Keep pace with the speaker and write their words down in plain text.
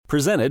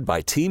Presented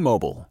by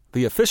T-Mobile,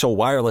 the official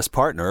wireless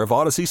partner of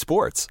Odyssey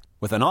Sports.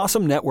 With an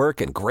awesome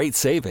network and great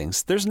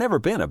savings, there's never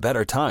been a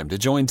better time to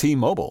join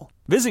T-Mobile.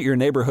 Visit your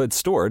neighborhood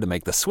store to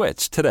make the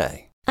switch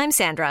today. I'm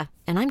Sandra,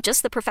 and I'm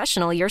just the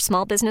professional your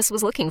small business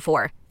was looking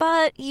for.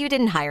 But you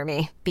didn't hire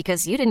me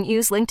because you didn't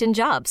use LinkedIn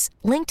Jobs.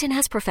 LinkedIn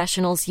has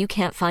professionals you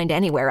can't find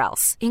anywhere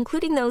else,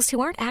 including those who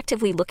aren't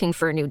actively looking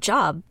for a new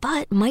job,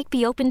 but might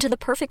be open to the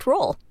perfect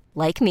role,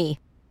 like me.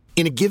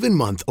 In a given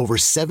month, over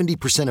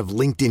 70% of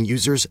LinkedIn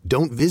users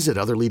don't visit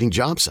other leading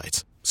job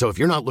sites. So if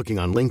you're not looking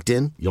on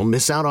LinkedIn, you'll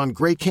miss out on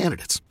great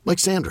candidates like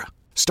Sandra.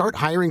 Start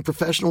hiring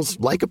professionals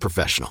like a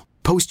professional.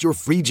 Post your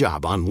free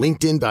job on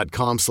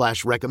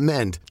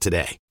linkedin.com/recommend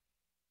today.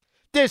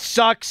 This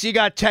sucks. You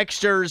got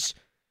texters.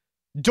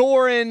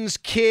 Dorin's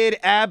kid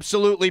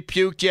absolutely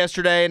puked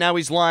yesterday, and now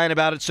he's lying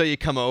about it, so you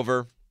come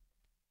over.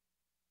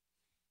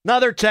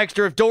 Another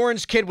texter, if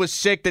Dorin's kid was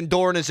sick, then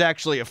Dorin is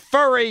actually a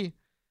furry.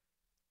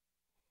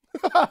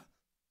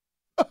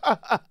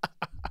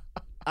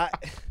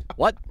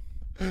 What?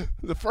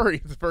 The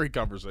furry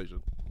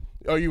conversation.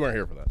 Oh, you weren't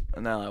here for that.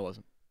 No, I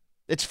wasn't.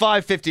 It's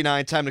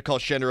 5:59. Time to call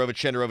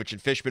Shenderovich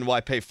and Fishman.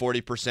 Why pay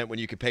 40% when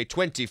you can pay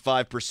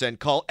 25%?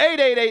 Call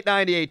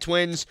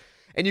 888-98-TWINS.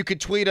 And you can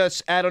tweet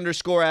us at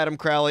 _Adam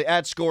Crowley,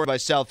 at Score by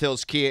South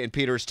Hills Kia in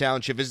Peters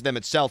Township. Visit them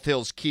at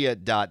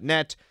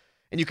southhillskia.net.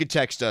 And you can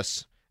text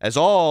us, as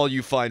all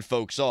you fine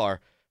folks are.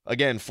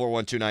 Again,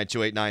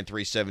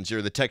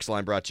 412-928-9370. The text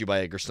line brought to you by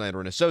Edgar Slander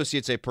and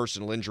Associates, a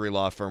personal injury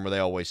law firm where they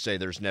always say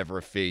there's never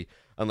a fee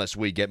unless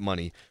we get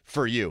money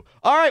for you.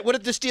 All right, what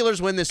if the Steelers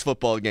win this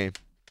football game?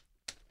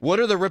 What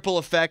are the ripple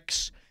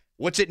effects?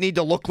 What's it need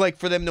to look like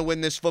for them to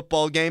win this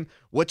football game?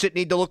 What's it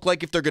need to look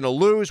like if they're going to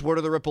lose? What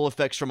are the ripple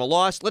effects from a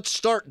loss? Let's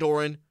start,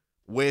 Dorin,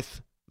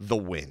 with the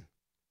win.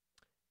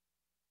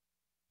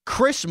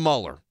 Chris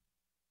Muller,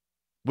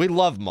 we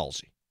love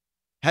Mulsey,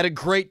 had a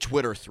great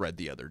Twitter thread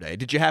the other day.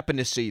 Did you happen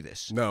to see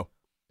this? No.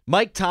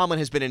 Mike Tomlin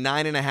has been a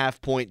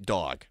 9.5-point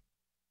dog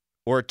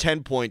or a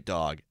 10-point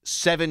dog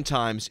 7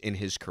 times in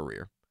his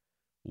career.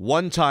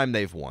 1 time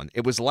they've won.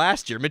 It was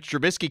last year. Mitch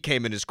Trubisky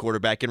came in as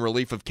quarterback in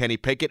relief of Kenny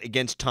Pickett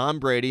against Tom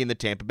Brady and the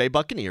Tampa Bay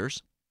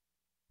Buccaneers.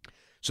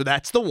 So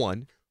that's the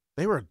one.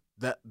 They were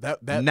that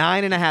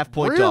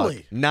 9.5-point dog.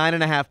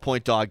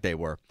 9.5-point dog they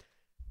were.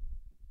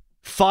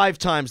 5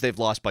 times they've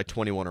lost by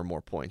 21 or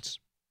more points.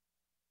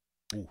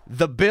 Ooh.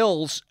 The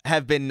Bills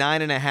have been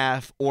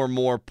 9.5 or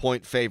more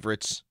point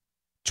favorites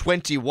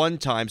 21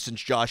 times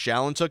since Josh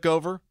Allen took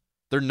over.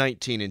 They're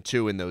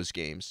 19-2 in those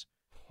games.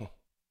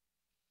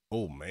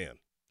 Oh, man.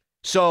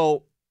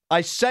 So I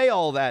say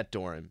all that,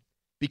 Dorin,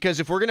 because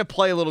if we're going to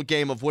play a little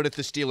game of what if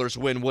the Steelers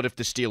win, what if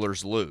the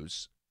Steelers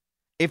lose?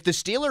 If the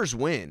Steelers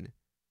win,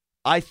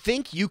 I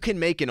think you can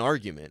make an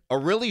argument, a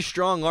really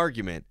strong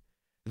argument,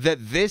 that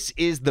this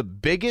is the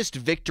biggest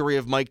victory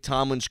of Mike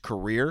Tomlin's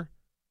career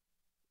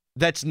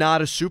that's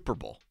not a Super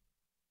Bowl.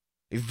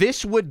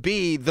 This would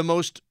be the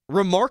most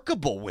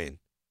remarkable win,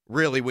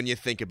 really, when you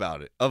think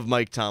about it, of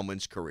Mike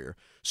Tomlin's career.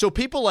 So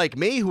people like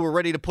me who were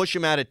ready to push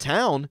him out of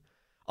town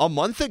a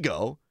month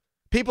ago,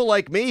 people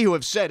like me who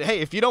have said, hey,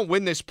 if you don't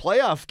win this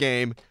playoff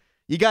game,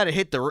 you got to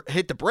hit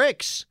the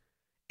bricks.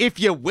 If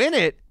you win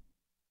it,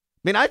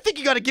 I think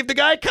you got to give the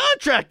guy a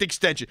contract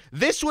extension.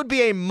 This would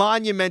be a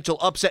monumental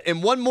upset.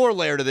 And one more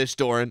layer to this,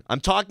 Dorin. I'm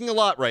talking a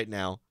lot right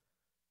now.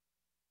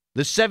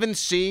 The 7th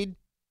seed,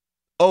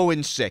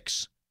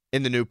 0-6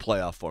 in the new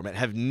playoff format,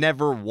 have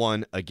never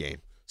won a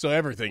game. So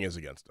everything is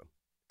against them.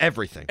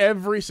 Everything.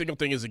 Every single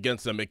thing is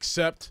against them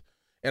except,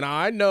 and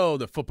I know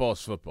that football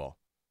is football,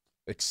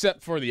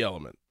 except for the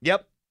element.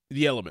 Yep.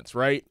 The elements,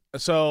 right?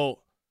 So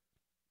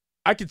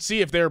I could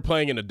see if they were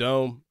playing in a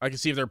dome. I could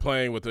see if they're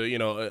playing with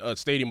a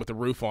stadium with a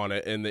roof on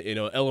it, and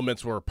the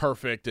elements were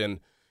perfect, and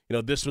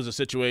this was a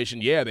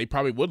situation. Yeah, they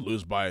probably would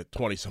lose by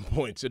 20-some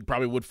points. It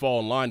probably would fall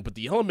in line, but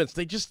the elements,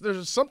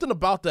 there's something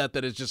about that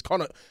is just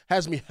kind of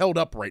has me held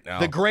up right now.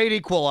 The great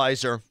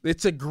equalizer.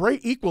 It's a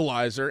great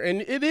equalizer,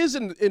 and it is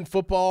in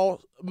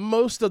football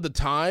most of the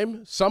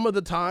time. Some of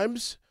the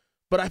times.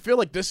 But I feel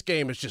like this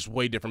game is just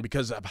way different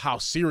because of how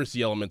serious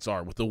the elements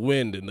are with the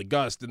wind and the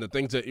gust and the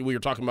things that we were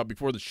talking about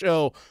before the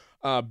show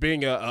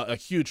being a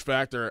huge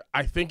factor.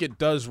 I think it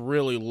does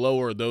really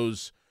lower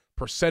those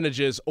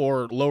percentages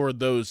or lower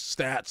those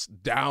stats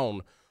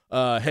down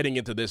heading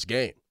into this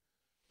game.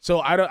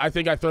 So I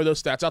think I throw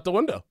those stats out the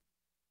window.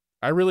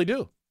 I really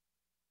do.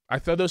 I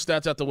throw those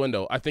stats out the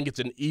window. I think it's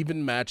an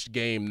even matched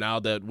game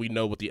now that we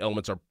know what the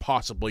elements are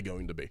possibly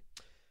going to be.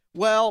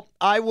 Well,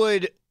 I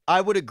would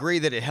agree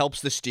that it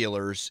helps the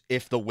Steelers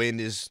if the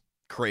wind is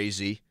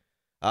crazy.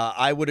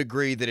 I would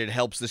agree that it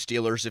helps the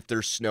Steelers if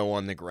there's snow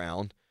on the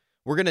ground.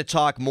 We're going to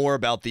talk more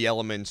about the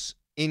elements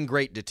in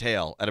great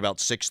detail at about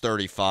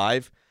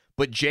 6:35.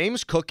 But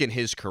James Cook in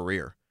his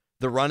career,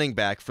 the running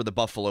back for the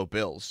Buffalo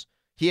Bills,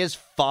 he has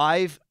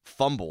 5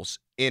 fumbles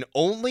in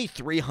only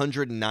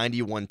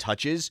 391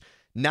 touches.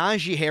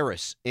 Najee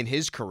Harris in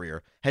his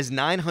career has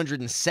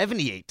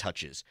 978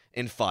 touches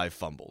and 5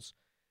 fumbles.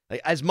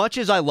 Like, as much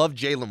as I love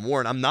Jaylen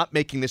Warren, I'm not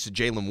making this a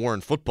Jaylen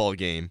Warren football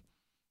game.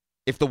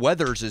 if the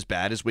weather's as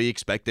bad as we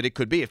expected it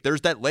could be. If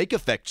there's that lake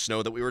effect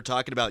snow that we were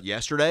talking about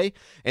yesterday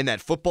and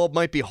that football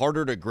might be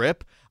harder to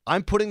grip,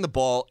 I'm putting the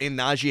ball in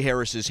Najee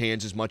Harris's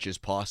hands as much as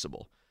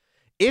possible.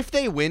 If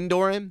they win,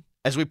 Dorin,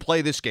 as we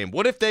play this game,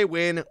 what if they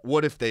win?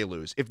 What if they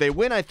lose? If they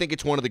win, I think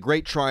it's one of the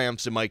great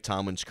triumphs in Mike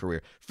Tomlin's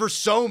career for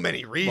so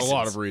many reasons. A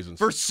lot of reasons.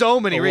 For so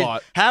many reasons.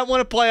 Lot. Haven't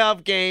won a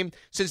playoff game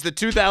since the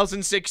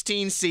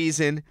 2016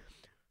 season.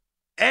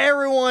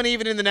 Everyone,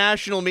 even in the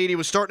national media,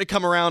 was starting to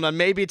come around on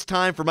maybe it's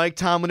time for Mike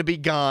Tomlin to be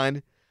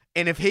gone.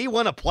 And if he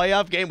won a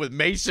playoff game with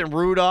Mason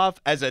Rudolph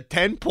as a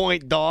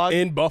 10-point dog.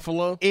 In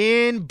Buffalo,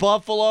 in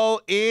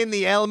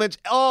the elements.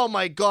 Oh,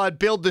 my God,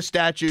 build the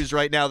statues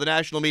right now. The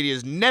national media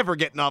is never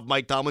getting off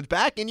Mike Tomlin's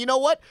back. And you know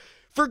what?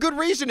 For good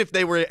reason if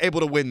they were able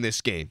to win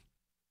this game.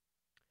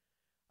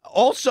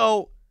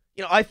 Also,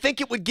 I think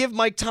it would give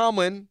Mike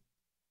Tomlin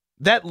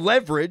that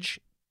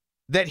leverage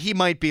that he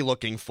might be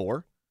looking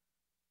for.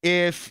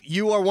 If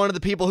you are one of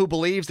the people who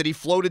believes that he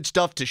floated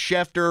stuff to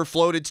Schefter,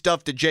 floated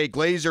stuff to Jay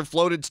Glazer,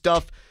 floated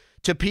stuff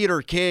to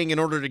Peter King in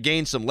order to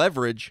gain some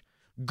leverage,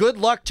 good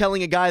luck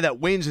telling a guy that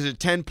wins as a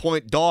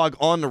 10-point dog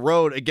on the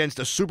road against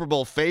a Super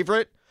Bowl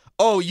favorite,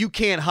 oh, you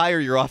can't hire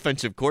your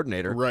offensive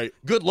coordinator. Right.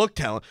 Good luck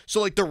telling.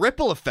 So, the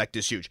ripple effect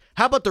is huge.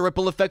 How about the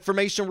ripple effect for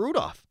Mason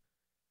Rudolph?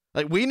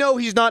 We know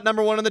he's not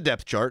number one on the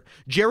depth chart.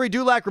 Jerry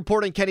Dulac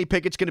reporting Kenny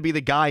Pickett's going to be the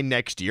guy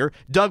next year.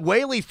 Doug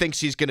Whaley thinks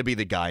he's going to be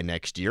the guy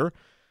next year.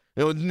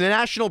 The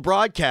national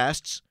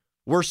broadcasts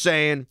were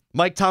saying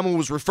Mike Tomlin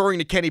was referring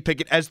to Kenny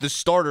Pickett as the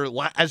starter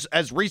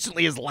as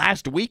recently as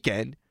last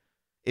weekend.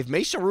 If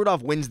Mason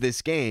Rudolph wins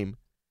this game,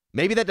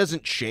 maybe that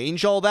doesn't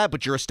change all that,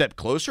 but you're a step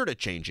closer to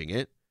changing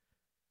it.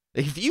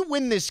 If you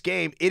win this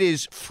game, it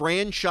is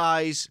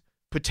franchise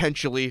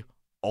potentially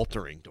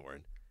altering,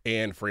 Dorin.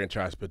 And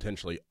franchise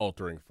potentially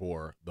altering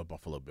for the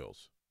Buffalo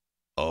Bills.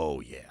 Oh,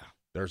 yeah.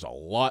 There's a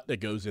lot that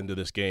goes into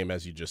this game,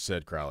 as you just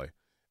said, Crowley.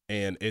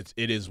 And it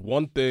is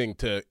one thing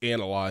to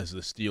analyze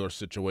the Steelers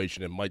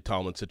situation and Mike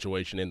Tomlin's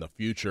situation in the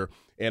future.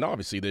 And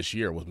obviously this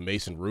year with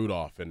Mason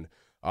Rudolph and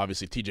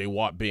obviously T.J.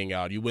 Watt being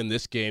out. You win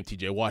this game,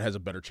 T.J. Watt has a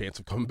better chance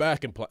of coming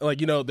back and play.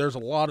 There's a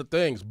lot of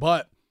things.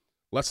 But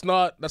let's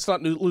not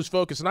lose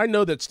focus. And I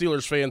know that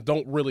Steelers fans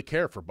don't really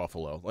care for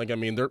Buffalo. You're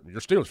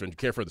Steelers fans. You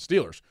care for the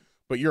Steelers.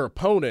 But your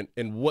opponent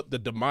and what the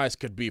demise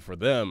could be for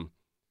them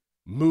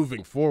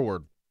moving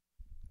forward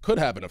could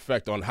have an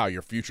effect on how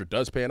your future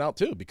does pan out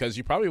too, because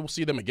you probably will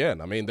see them again.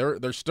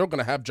 They're still going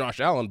to have Josh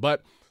Allen,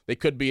 but they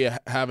could be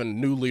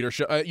having new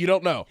leadership. You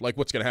don't know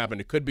what's going to happen.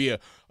 It could be a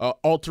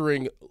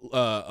altering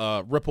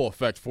ripple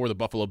effect for the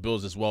Buffalo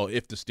Bills as well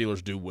if the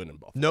Steelers do win in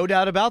Buffalo. No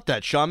doubt about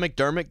that. Sean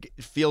McDermott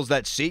feels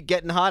that seat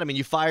getting hot.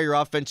 You fire your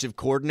offensive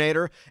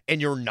coordinator and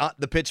you're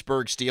not the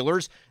Pittsburgh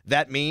Steelers.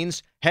 That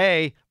means,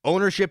 hey,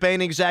 ownership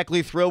ain't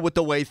exactly thrilled with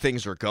the way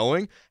things are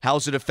going.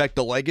 How's it affect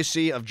the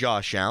legacy of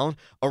Josh Allen,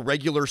 a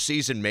regular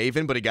season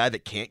maven, but a guy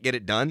that can't get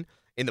it done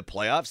in the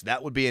playoffs?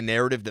 That would be a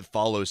narrative that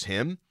follows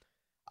him.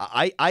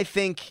 I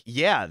think,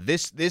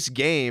 this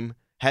game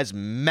has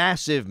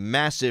massive,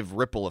 massive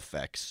ripple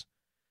effects.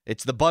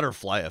 It's the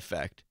butterfly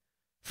effect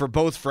for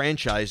both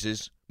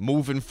franchises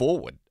moving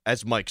forward,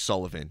 as Mike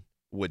Sullivan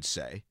would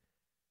say.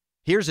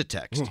 Here's a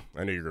text.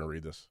 I knew you were going to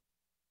read this.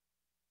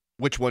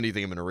 Which one do you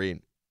think I'm going to read?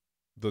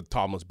 The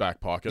Tomlin's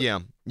back pocket. Yeah.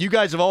 You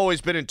guys have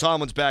always been in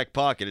Tomlin's back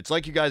pocket. It's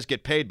like you guys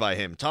get paid by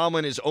him.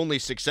 Tomlin is only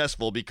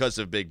successful because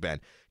of Big Ben.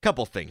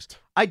 Couple things.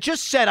 I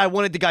just said I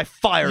wanted the guy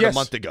fired a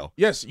month ago.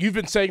 Yes, you've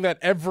been saying that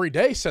every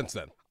day since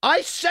then.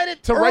 I said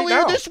it to earlier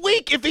right this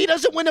week. If he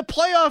doesn't win a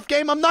playoff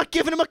game, I'm not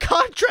giving him a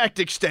contract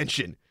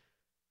extension.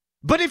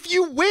 But if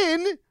you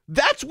win,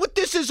 that's what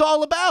this is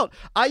all about.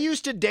 I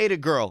used to date a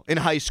girl in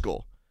high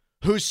school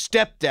whose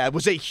stepdad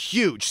was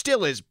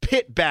still is,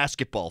 Pitt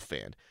basketball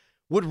fan.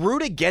 Would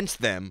root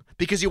against them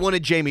because he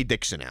wanted Jamie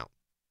Dixon out.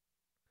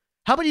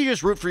 How about you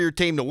just root for your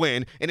team to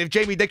win, and if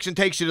Jamie Dixon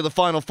takes you to the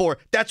Final Four,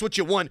 that's what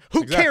you want.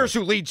 Who cares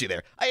who leads you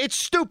there? It's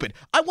stupid.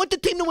 I want the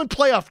team to win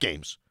playoff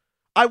games.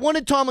 I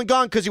wanted Tomlin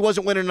gone because he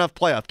wasn't winning enough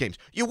playoff games.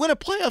 You win a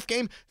playoff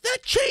game, that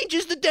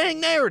changes the dang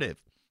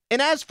narrative.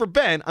 And as for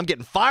Ben, I'm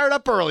getting fired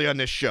up early on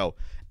this show.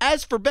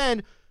 As for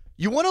Ben,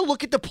 you want to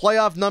look at the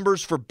playoff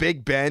numbers for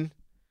Big Ben?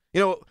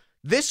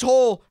 This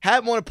whole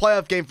haven't won a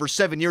playoff game for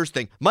 7 years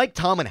thing, Mike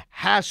Tomlin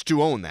has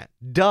to own that.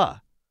 Duh.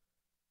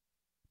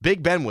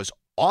 Big Ben was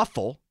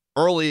awful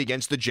early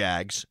against the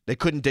Jags. They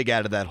couldn't dig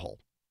out of that hole.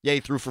 Yeah,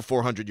 he threw for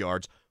 400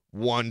 yards.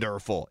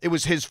 Wonderful. It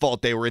was his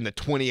fault they were in the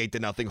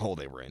 28-0 hole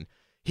they were in.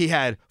 He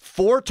had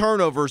 4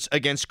 turnovers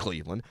against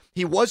Cleveland.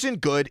 He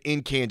wasn't good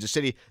in Kansas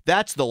City.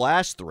 That's the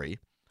last 3.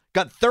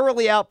 Got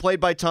thoroughly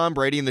outplayed by Tom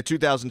Brady in the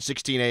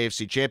 2016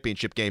 AFC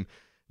Championship game.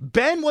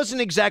 Ben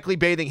wasn't exactly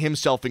bathing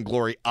himself in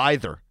glory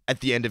either at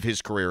the end of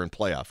his career in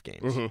playoff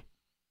games. Mm-hmm.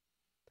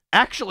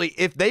 Actually,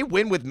 if they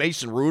win with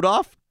Mason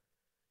Rudolph,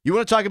 you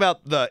want to talk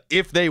about the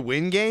if they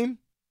win game?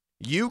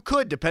 You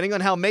could, depending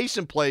on how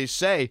Mason plays,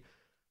 say,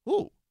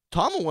 ooh,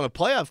 Tomlin won a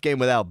playoff game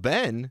without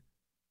Ben.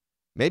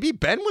 Maybe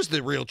Ben was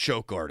the real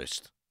choke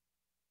artist.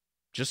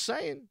 Just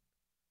saying.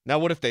 Now,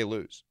 what if they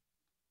lose?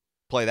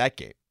 Play that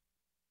game.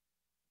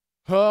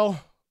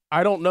 Well,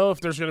 I don't know if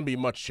there's going to be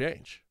much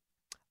change.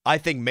 I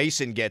think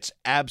Mason gets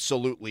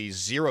absolutely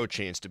zero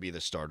chance to be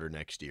the starter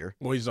next year.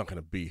 Well, he's not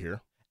going to be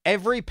here.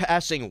 Every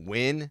passing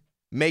win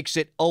makes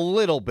it a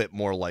little bit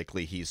more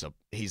likely he's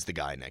the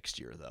guy next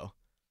year, though.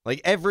 Like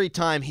every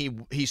time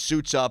he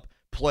suits up,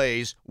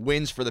 plays,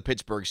 wins for the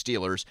Pittsburgh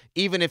Steelers,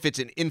 even if it's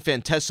an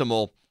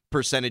infinitesimal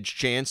percentage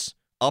chance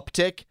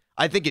uptick,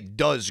 I think it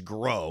does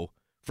grow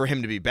for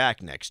him to be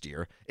back next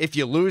year. If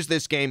you lose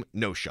this game,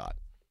 no shot.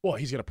 Well,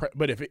 he's going to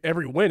but if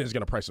every win is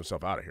going to price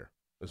himself out of here,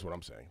 is what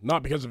I'm saying.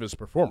 Not because of his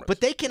performance.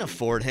 But they can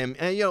afford him.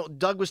 And,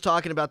 Doug was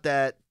talking about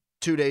that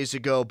 2 days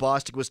ago.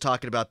 Bostic was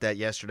talking about that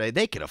yesterday.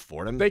 They can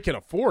afford him. They can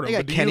afford him.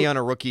 They got Kenny on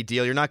a rookie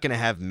deal. You're not going to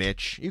have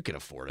Mitch. You can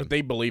afford him. But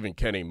they believe in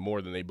Kenny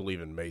more than they believe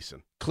in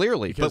Mason.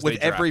 Clearly. Because but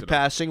with every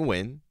passing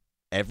win,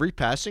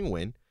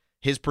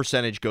 his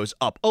percentage goes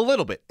up a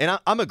little bit. And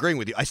I'm agreeing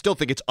with you. I still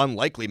think it's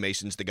unlikely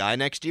Mason's the guy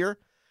next year.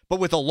 But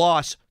with a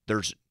loss,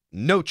 there's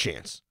no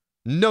chance.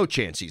 No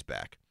chance he's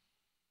back.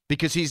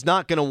 Because he's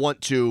not going to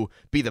want to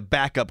be the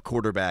backup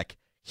quarterback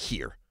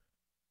here.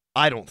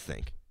 I don't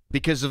think.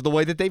 Because of the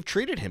way that they've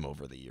treated him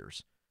over the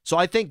years. So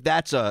I think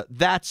that's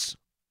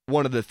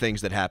one of the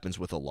things that happens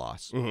with a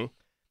loss. Mm-hmm.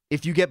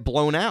 If you get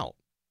blown out,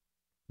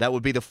 that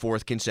would be the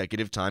fourth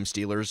consecutive time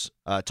Tomlin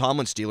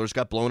Steelers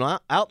got blown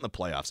out in the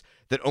playoffs.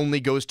 That only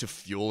goes to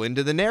fuel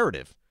into the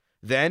narrative.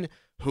 Then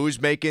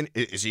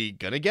is he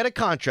going to get a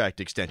contract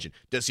extension?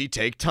 Does he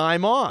take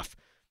time off?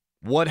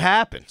 What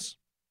happens?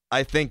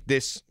 I think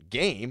this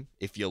game,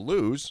 if you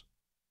lose,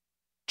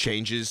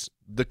 changes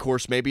the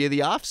course maybe of the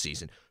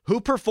offseason. Who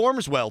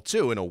performs well,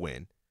 too, in a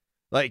win?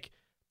 Like,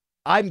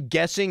 I'm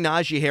guessing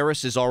Najee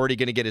Harris is already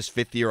going to get his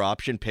fifth-year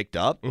option picked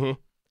up. Mm-hmm.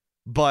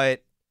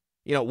 But,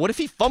 what if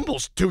he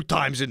fumbles 2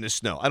 times in the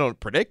snow? I don't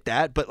predict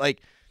that, but,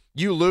 like,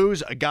 you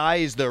lose. A guy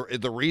is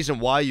the reason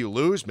why you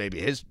lose. Maybe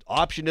his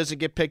option doesn't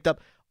get picked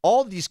up.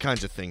 All these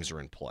kinds of things are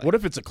in play. What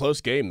if it's a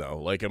close game, though?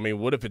 Like,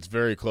 what if it's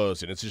very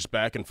close and it's just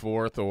back and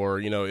forth, or,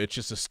 it's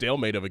just a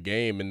stalemate of a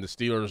game and the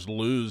Steelers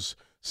lose?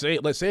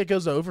 Let's say it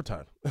goes to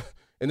overtime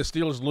and the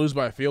Steelers lose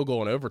by a field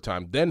goal in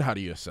overtime. Then how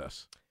do you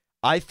assess?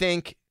 I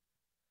think,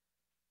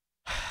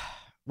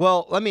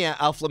 well, let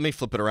me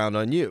flip it around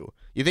on you.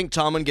 You think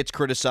Tomlin gets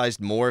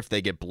criticized more if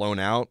they get blown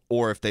out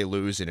or if they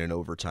lose in an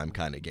overtime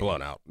kind of game?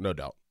 Blown out, no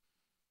doubt.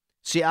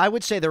 See, I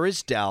would say there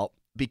is doubt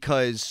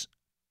because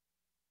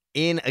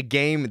in a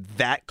game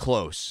that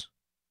close,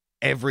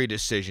 every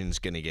decision's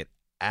going to get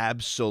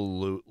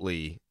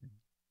absolutely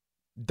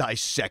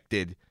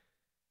dissected.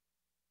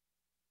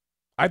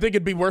 I think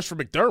it'd be worse for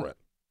McDermott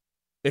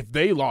if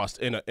they lost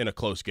in a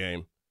close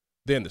game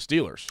than the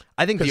Steelers.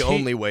 I think the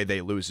only way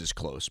they lose is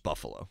close,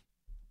 Buffalo.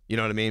 You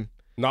know what I mean?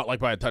 Not like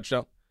by a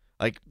touchdown?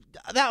 Like,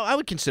 that, I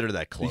would consider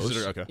that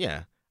close. Okay.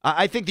 Yeah.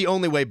 I think the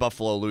only way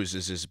Buffalo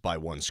loses is by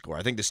 1 score.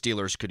 I think the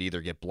Steelers could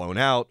either get blown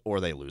out or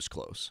they lose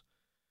close.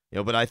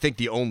 But I think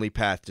the only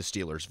path to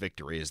Steelers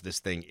victory is this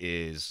thing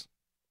is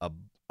a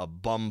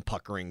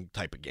bum-puckering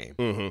type of game.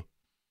 Mm-hmm.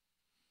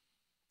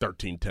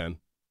 13-10.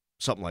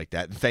 Something like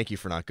that. And thank you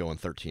for not going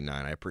 13-9.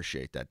 I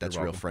appreciate that. That's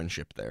real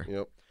friendship there.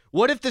 Yep.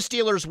 What if the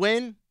Steelers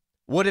win?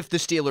 What if the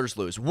Steelers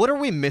lose? What are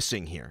we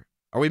missing here?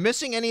 Are we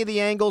missing any of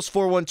the angles?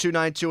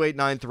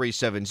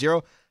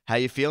 412-928-9370. How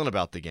you feeling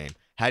about the game?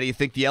 How do you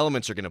think the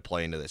elements are going to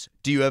play into this?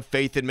 Do you have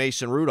faith in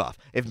Mason Rudolph?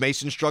 If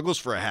Mason struggles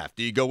for a half,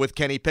 do you go with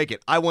Kenny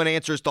Pickett? I want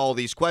answers to all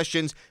these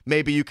questions.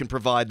 Maybe you can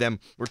provide them.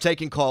 We're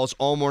taking calls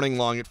all morning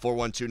long at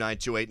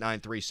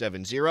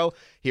 412-928-9370.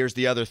 Here's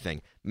the other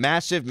thing.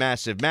 Massive,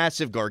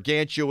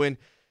 gargantuan,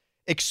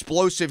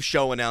 explosive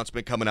show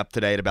announcement coming up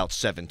today at about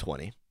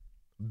 7:20.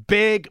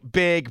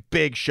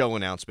 Big show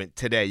announcement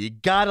today. You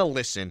got to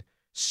listen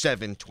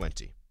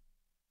 7:20.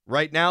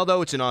 Right now,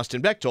 though, it's an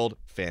Austin Bechtold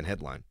fan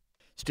headline.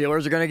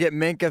 Steelers are going to get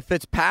Minkah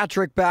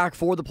Fitzpatrick back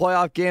for the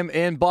playoff game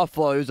in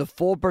Buffalo. He was a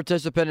full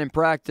participant in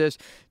practice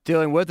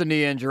dealing with a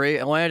knee injury.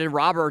 And Landon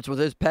Roberts, with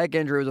his pec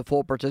injury, was a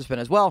full participant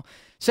as well.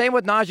 Same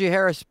with Najee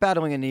Harris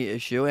battling a knee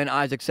issue, and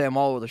Isaac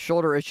Samuel with a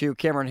shoulder issue.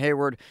 Cameron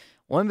Hayward,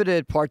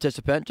 limited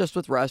participant, just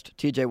with rest.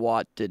 TJ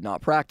Watt did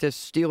not practice.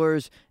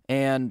 Steelers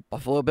and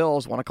Buffalo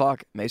Bills, 1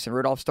 o'clock. Mason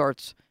Rudolph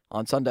starts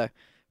on Sunday.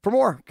 For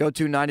more, go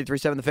to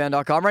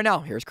 937thefan.com. Right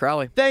now, here's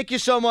Crowley. Thank you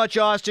so much,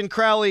 Austin.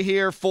 Crowley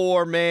here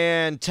for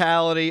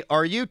Mentality.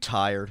 Are you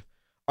tired?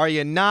 Are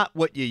you not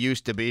what you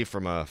used to be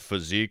from a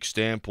physique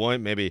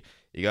standpoint? Maybe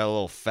you got a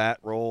little fat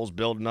rolls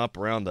building up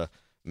around the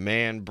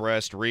man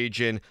breast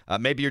region.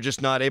 Maybe you're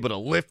just not able to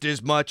lift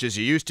as much as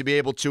you used to be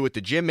able to at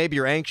the gym. Maybe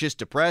you're anxious,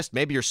 depressed.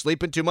 Maybe you're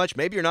sleeping too much.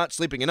 Maybe you're not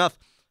sleeping enough.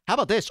 How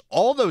about this?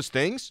 All those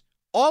things,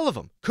 all of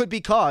them, could be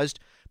caused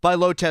by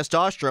low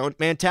testosterone.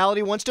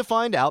 Mentality wants to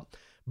find out.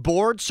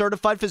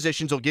 Board-certified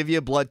physicians will give you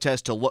a blood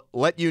test to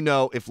let you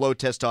know if low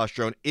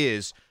testosterone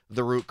is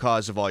the root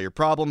cause of all your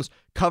problems.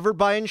 Covered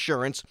by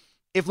insurance.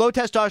 If low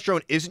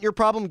testosterone isn't your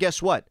problem,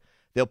 guess what?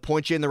 They'll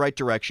point you in the right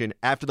direction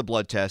after the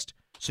blood test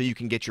so you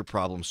can get your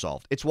problem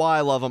solved. It's why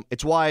I love them.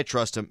 It's why I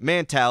trust them.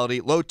 Mentality,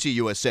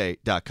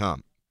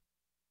 lowtusa.com.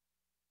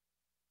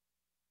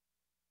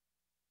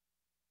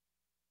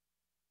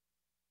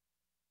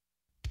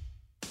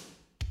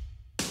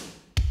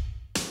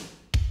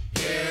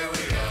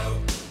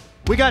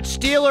 We got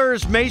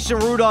Steelers Mason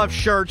Rudolph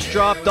shirts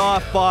dropped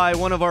off by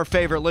one of our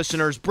favorite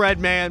listeners,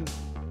 Breadman.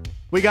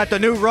 We got the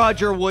new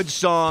Roger Woods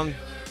song.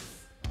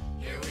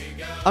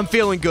 I'm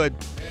feeling good.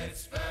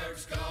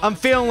 I'm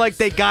feeling like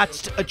they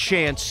got a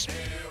chance.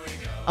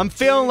 I'm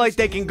feeling like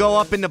they can go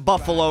up into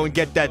Buffalo and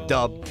get that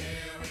dub.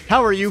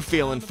 How are you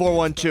feeling?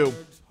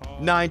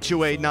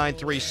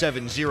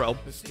 412-928-9370.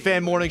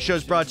 Fan Morning Show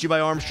is brought to you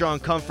by Armstrong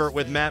Comfort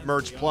with Matt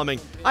Mertz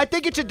Plumbing. I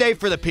think it's a day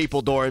for the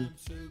people, Dorin.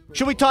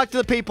 Should we talk to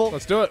the people?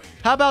 Let's do it.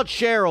 How about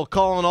Cheryl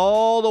calling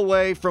all the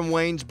way from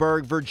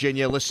Waynesburg,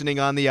 Virginia, listening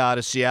on the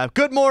Odyssey app?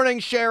 Good morning,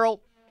 Cheryl.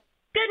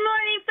 Good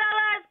morning,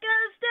 fellas. Go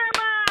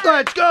Steelers!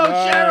 Let's go,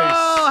 Nice.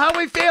 Cheryl. How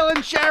we feeling,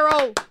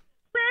 Cheryl?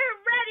 We're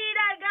ready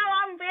to go.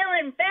 I'm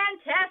feeling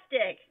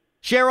fantastic.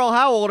 Cheryl,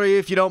 how old are you,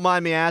 if you don't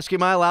mind me asking?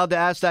 Am I allowed to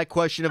ask that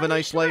question of a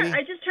nice lady?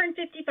 I just turned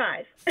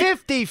 55.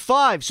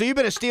 55. So you've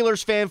been a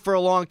Steelers fan for a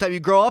long time.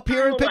 You grow up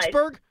here in My whole life.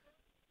 Pittsburgh?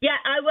 Yeah,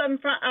 I'm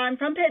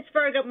from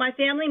Pittsburgh. My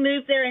family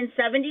moved there in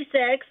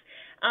 76.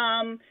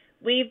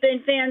 We've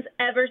been fans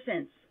ever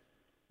since.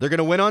 They're going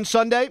to win on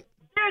Sunday?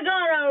 They're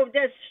going to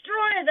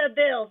destroy the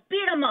Bills.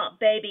 Beat them up,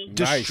 baby.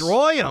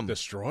 Destroy them.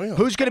 Destroy them.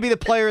 Who's going to be the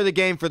player of the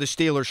game for the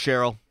Steelers,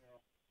 Cheryl?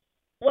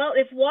 Well,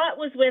 if Watt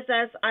was with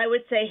us, I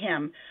would say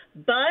him.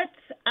 But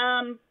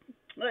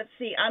let's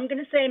see. I'm going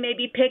to say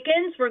maybe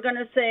Pickens. We're going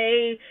to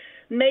say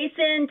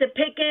Mason to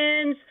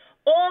Pickens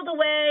all the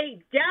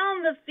way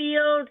down the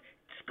field.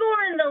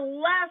 Score in the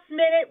last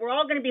minute. We're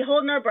all going to be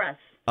holding our breath.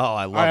 Oh,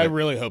 I love I it.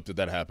 really hope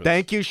that happens.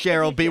 Thank you,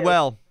 Cheryl. Be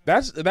well.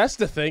 That's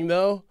the thing,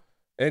 though.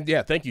 And,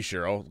 yeah, thank you,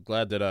 Cheryl.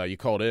 Glad that you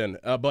called in.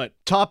 But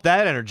Top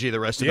that energy the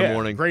rest of the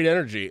morning. Great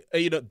energy.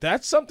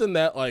 That's something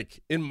that,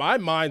 like, in my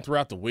mind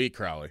throughout the week,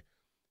 Crowley,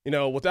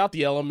 without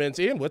the elements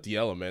and with the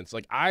elements,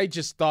 like, I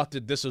just thought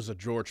that this was a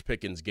George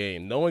Pickens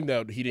game. Knowing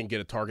that he didn't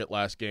get a target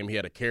last game, he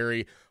had a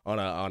carry on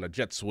a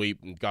jet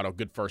sweep and got a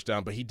good first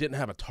down, but he didn't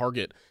have a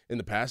target in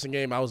the passing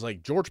game. I was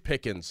like, George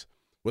Pickens,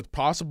 with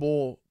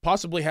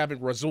possibly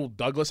having Rasul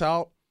Douglas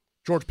out,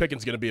 George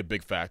Pickens is going to be a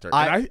big factor.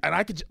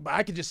 I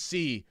could just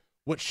see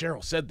what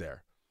Cheryl said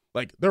there.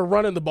 Like, they're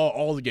running the ball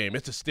all the game.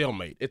 It's a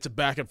stalemate. It's a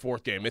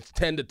back-and-forth game. It's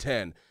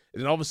 10-10. And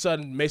then all of a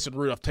sudden, Mason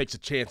Rudolph takes a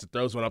chance and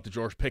throws one up to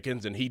George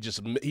Pickens, and he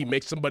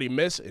makes somebody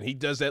miss, and he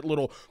does that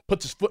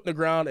puts his foot in the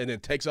ground, and then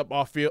takes up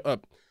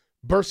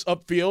bursts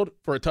upfield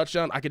for a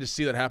touchdown. I could just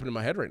see that happen in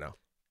my head right now.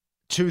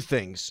 Two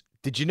things.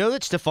 Did you know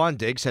that Stephon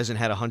Diggs hasn't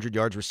had 100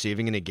 yards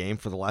receiving in a game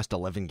for the last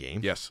 11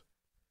 games? Yes.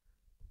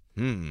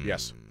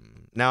 Yes.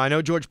 Now, I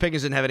know George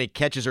Pickens didn't have any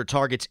catches or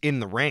targets in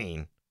the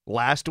rain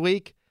last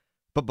week,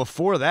 but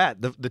before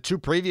that, the two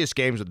previous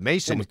games with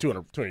Mason, almost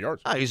 200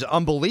 yards. He's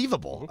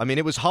unbelievable. I mean,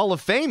 it was Hall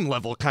of Fame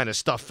level kind of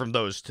stuff from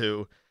those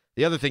two.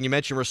 The other thing, you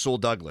mentioned Rasul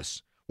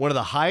Douglas, one of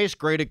the highest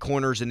graded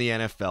corners in the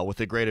NFL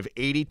with a grade of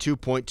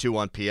 82.2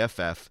 on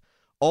PFF.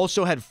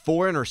 Also had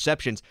 4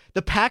 interceptions.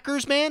 The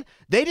Packers, man,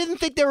 they didn't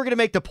think they were going to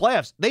make the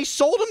playoffs. They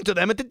sold him to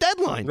them at the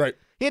deadline. Right.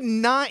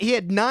 He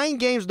had 9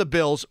 games with the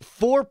Bills,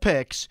 4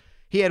 picks.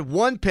 He had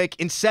 1 pick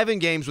in 7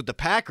 games with the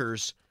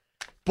Packers.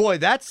 Boy,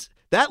 that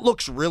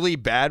looks really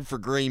bad for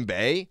Green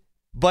Bay.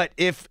 But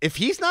if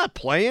he's not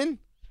playing,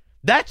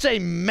 that's a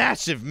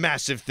massive,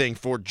 massive thing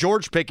for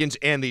George Pickens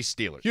and these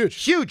Steelers.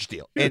 Huge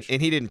deal. Huge.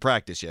 And he didn't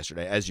practice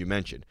yesterday, as you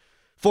mentioned.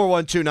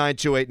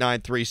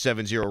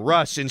 412-928-9370.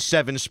 Russ in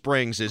Seven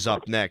Springs is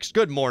up next.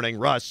 Good morning,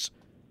 Russ.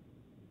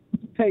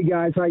 Hey,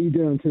 guys. How you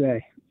doing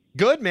today?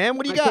 Good, man.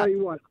 What do you got? I tell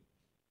you what,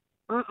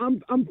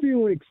 I'm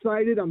feeling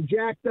excited. I'm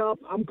jacked up.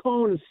 I'm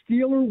calling a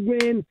Steeler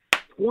win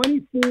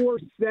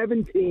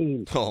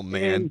 24-17. Oh,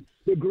 man. And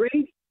the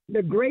great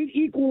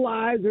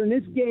equalizer in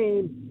this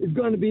game is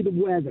going to be the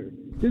weather.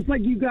 Just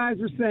like you guys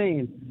are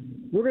saying,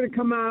 we're going to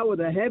come out with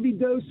a heavy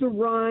dose of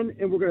run,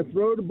 and we're going to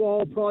throw the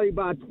ball probably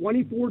about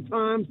 24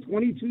 times,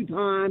 22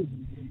 times,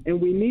 and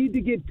we need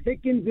to get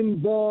Pickens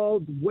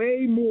involved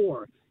way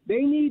more.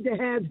 They need to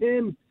have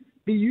him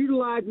be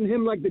utilizing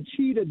him like the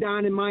cheetah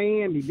down in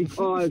Miami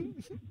because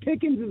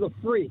Pickens is a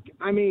freak.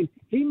 I mean,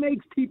 he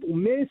makes people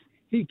miss.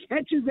 He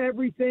catches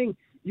everything.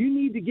 You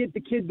need to get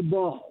the kid the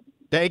ball.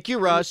 Thank you,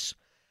 Russ.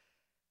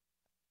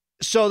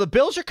 So the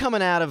Bills are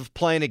coming out of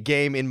playing a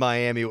game in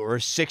Miami where it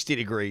was 60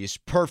 degrees,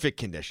 perfect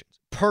conditions.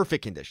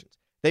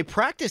 They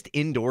practiced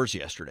indoors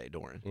yesterday,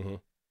 Dorin. Mm-hmm.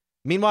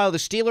 Meanwhile, the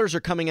Steelers are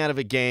coming out of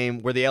a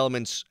game where the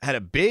elements had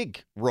a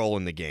big role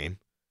in the game.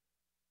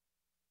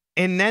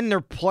 And then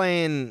they're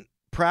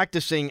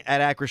practicing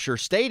at Acrisure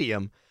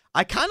Stadium.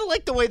 I kind of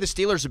like the way the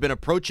Steelers have been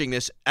approaching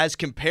this as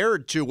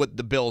compared to what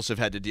the Bills have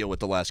had to deal with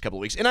the last couple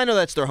of weeks. And I know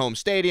that's their home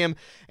stadium,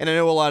 and I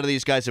know a lot of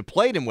these guys have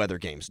played in weather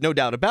games, no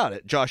doubt about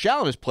it. Josh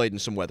Allen has played in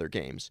some weather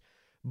games.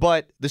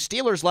 But the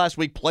Steelers last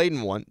week played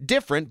in one.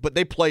 Different, but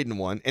they played in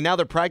one, and now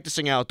they're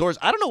practicing outdoors.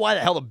 I don't know why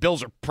the hell the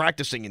Bills are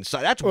practicing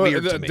inside. That's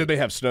weird to me. Did they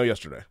have snow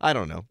yesterday? I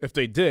don't know. If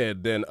they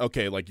did, then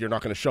okay, like you're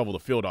not going to shovel the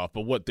field off.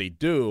 But what they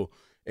do,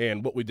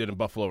 and what we did in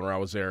Buffalo when I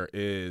was there,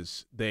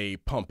 is they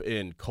pump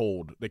in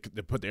cold. They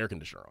put the air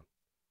conditioner on.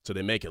 So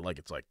they make it like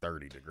it's like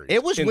 30 degrees.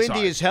 It was inside.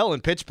 windy as hell in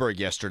Pittsburgh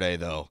yesterday,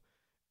 though.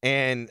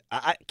 And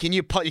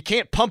you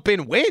can't pump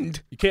in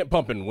wind. You can't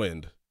pump in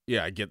wind.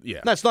 Yeah, I get.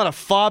 Yeah, That's not a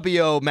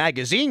Fabio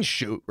magazine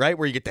shoot, right?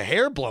 Where you get the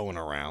hair blowing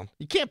around.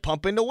 You can't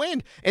pump into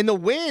wind, and the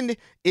wind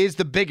is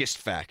the biggest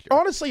factor.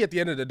 Honestly, at the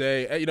end of the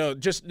day,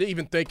 just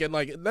even thinking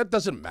like that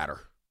doesn't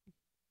matter.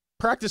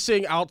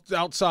 Practicing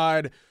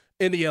outside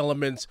in the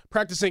elements,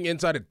 practicing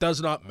inside, it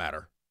does not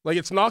matter. Like,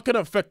 it's not going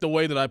to affect the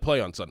way that I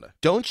play on Sunday.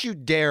 Don't you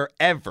dare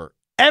ever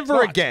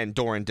again,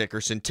 Dorin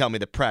Dickerson, tell me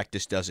that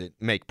practice doesn't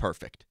make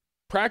perfect.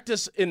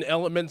 Practice in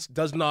elements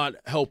does not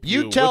help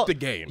you with the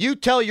game. You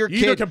tell your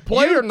kid. Either can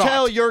play or not.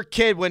 Tell your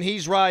kid when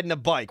he's riding a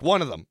bike,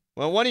 one of them.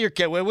 Well, one of your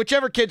kids,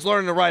 whichever kid's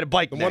learning to ride a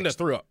bike the next. one that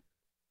threw up.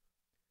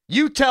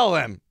 You tell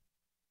them.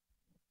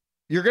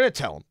 You're going to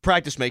tell them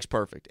practice makes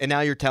perfect. And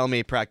now you're telling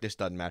me practice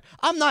doesn't matter.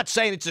 I'm not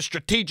saying it's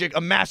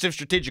a massive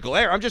strategical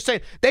error. I'm just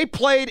saying they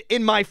played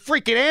in my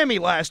freaking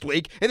Ammy last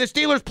week, and the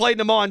Steelers played in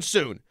the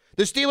monsoon.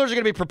 The Steelers are going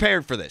to be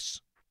prepared for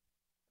this.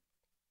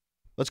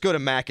 Let's go to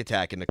Mac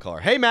Attack in the car.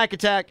 Hey, Mac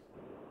Attack.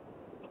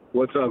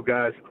 What's up,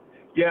 guys?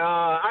 Yeah,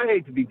 I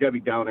hate to be Debbie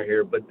Downer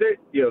here, but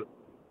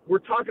we're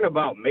talking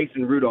about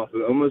Mason Rudolph,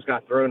 who almost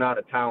got thrown out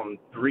of town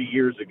 3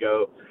 years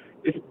ago.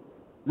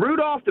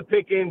 Rudolph to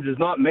Pickens is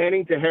not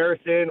Manning to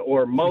Harrison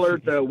or Muller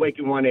to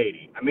Waken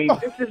 180. I mean,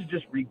 this is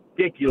just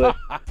ridiculous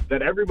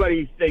that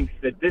everybody thinks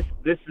that this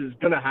is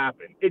going to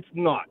happen. It's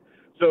not.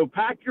 So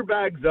pack your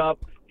bags up,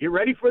 get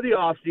ready for the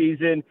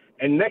offseason,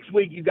 and next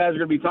week you guys are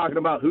going to be talking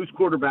about who's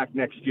quarterback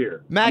next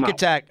year. Mac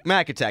Attack. Can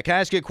I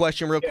ask you a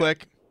question real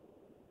quick?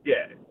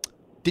 Yeah.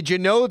 Did you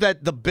know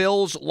that the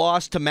Bills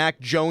lost to Mac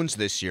Jones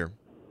this year?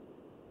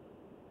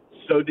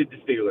 So did the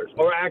Steelers.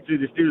 Or actually,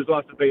 the Steelers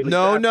lost to Bailey.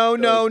 No.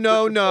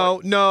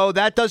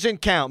 That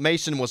doesn't count.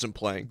 Mason wasn't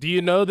playing. Do you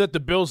know that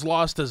the Bills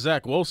lost to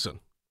Zach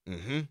Wilson?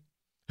 Mm-hmm.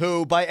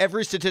 Who, by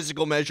every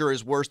statistical measure,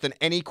 is worse than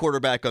any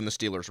quarterback on the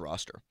Steelers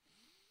roster.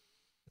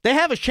 They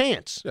have a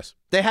chance. Yes.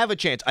 They have a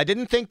chance. I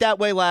didn't think that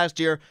way last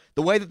year.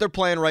 The way that they're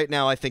playing right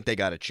now, I think they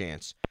got a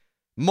chance.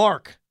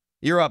 Mark,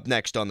 you're up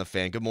next on The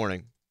Fan. Good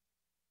morning.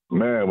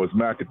 Man, was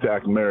Mac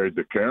Attack married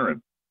to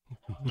Karen?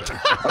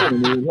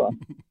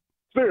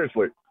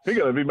 Seriously, he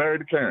got to be married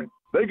to Karen.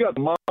 They got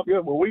the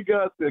mafia, but we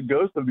got the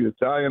ghost of the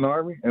Italian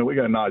army, and we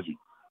got Najee.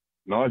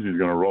 Najee's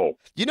going to roll.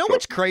 You know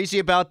what's crazy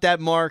about that,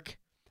 Mark,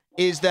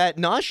 is that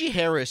Najee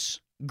Harris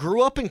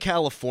grew up in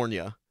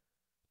California,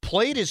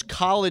 played his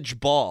college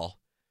ball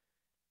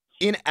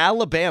in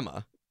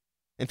Alabama,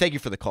 and thank you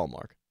for the call,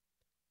 Mark.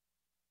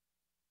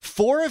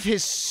 4 of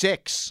his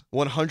 6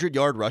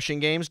 100-yard rushing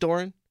games,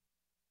 Dorin,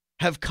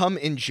 have come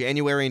in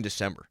January and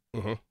December.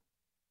 Mm-hmm.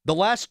 The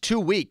last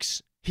 2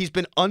 weeks, he's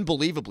been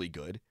unbelievably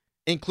good,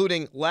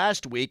 including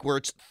last week where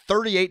it's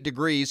 38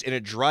 degrees in a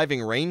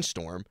driving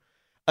rainstorm.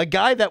 A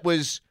guy that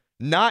was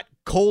not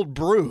cold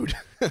brewed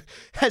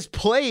has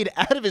played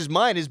out of his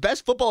mind, his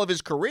best football of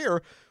his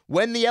career,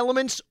 when the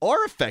elements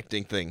are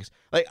affecting things.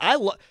 Like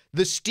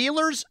the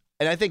Steelers,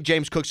 and I think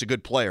James Cook's a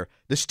good player.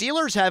 The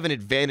Steelers have an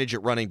advantage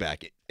at running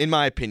back, in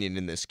my opinion,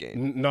 in this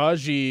game.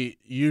 Najee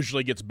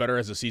usually gets better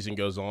as the season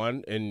goes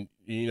on, and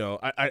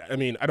I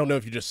mean, I don't know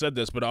if you just said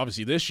this, but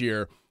obviously this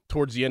year,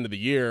 towards the end of the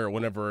year,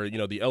 whenever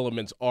the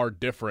elements are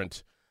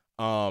different,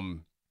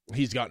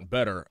 he's gotten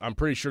better. I'm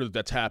pretty sure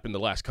that's happened the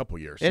last couple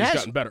of years. He's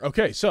gotten better.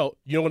 Okay, so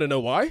you want to know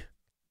why?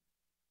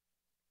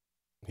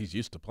 He's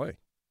used to playing.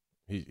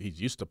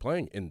 He's used to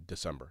playing in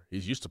December.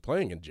 He's used to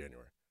playing in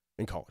January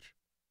in college.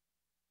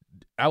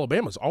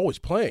 Alabama's always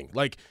playing.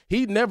 Like,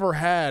 he never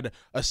had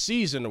a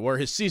season where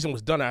his season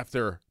was done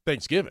after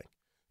Thanksgiving.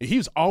 He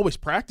was always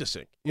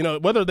practicing.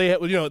 Whether they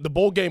had, the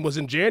bowl game was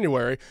in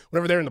January,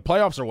 whenever they're in the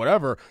playoffs or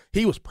whatever,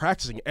 he was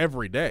practicing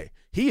every day.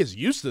 He is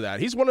used to that.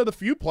 He's one of the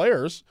few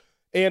players,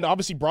 and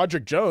obviously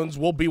Broderick Jones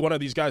will be one of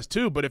these guys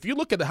too, but if you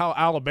look at how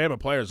Alabama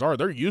players are,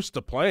 they're used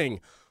to playing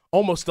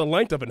almost the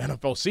length of an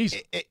NFL season.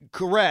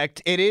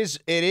 Correct. It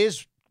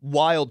is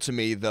wild to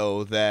me,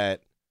 though,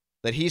 that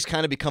he's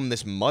kind of become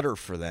this mutter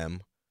for them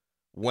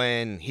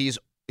when he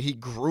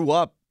grew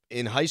up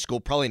in high school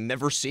probably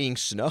never seeing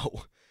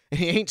snow.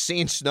 He ain't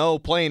seeing snow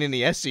playing in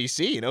the SEC.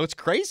 It's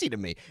crazy to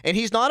me. And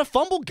he's not a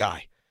fumble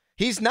guy.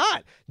 He's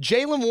not.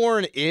 Jaylen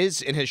Warren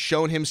is and has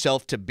shown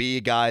himself to be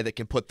a guy that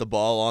can put the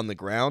ball on the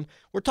ground.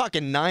 We're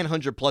talking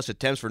 900-plus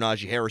attempts for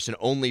Najee Harris and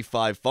only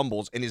 5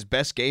 fumbles, and his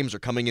best games are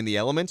coming in the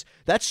elements.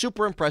 That's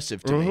super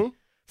impressive to me.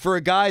 For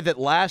a guy that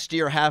last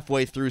year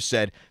halfway through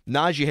said,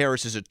 Najee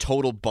Harris is a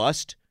total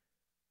bust,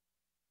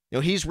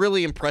 he's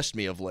really impressed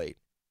me of late.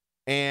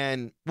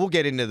 And we'll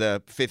get into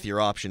the fifth-year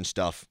option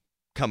stuff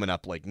coming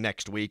up like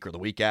next week or the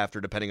week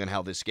after, depending on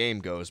how this game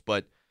goes.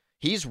 But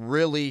he's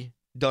really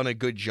done a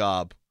good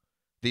job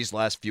these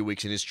last few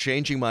weeks and is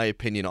changing my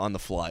opinion on the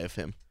fly of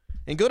him.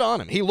 And good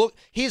on him.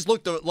 He's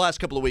looked the last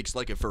couple of weeks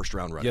like a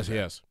first-round running back. Yes, he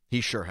has.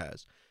 He sure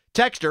has.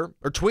 Texter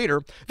or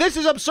tweeter, this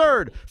is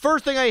absurd.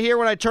 First thing I hear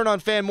when I turn on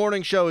Fan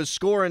Morning Show is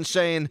Scorin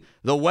saying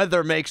the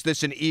weather makes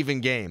this an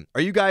even game.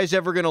 Are you guys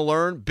ever going to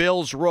learn?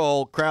 Bills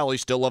roll. Crowley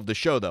still love the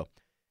show, though.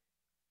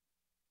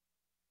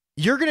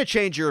 You're going to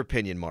change your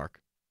opinion, Mark.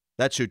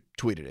 That's who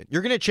tweeted it.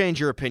 You're going to change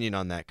your opinion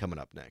on that coming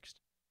up next.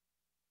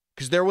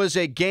 Because there was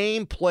a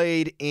game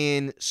played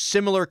in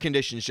similar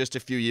conditions just a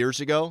few years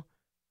ago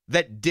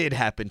that did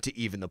happen to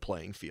even the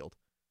playing field.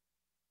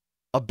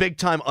 A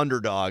big-time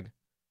underdog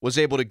was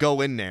able to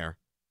go in there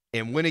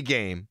and win a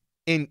game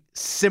in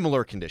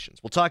similar conditions.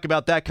 We'll talk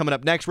about that coming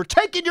up next. We're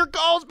taking your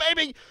calls,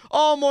 baby,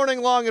 all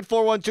morning long at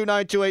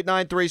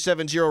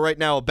 412-928-9370. Right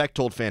now, a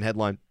Bechtold fan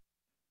headline.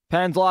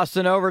 Pens lost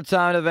in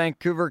overtime to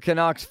Vancouver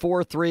Canucks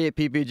 4-3 at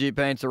PPG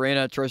Paints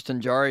Arena.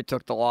 Tristan Jarry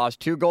took the loss.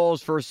 2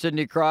 goals for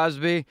Sidney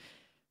Crosby.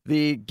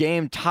 The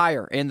game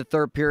tire in the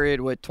third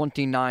period with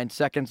 29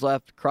 seconds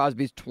left.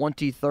 Crosby's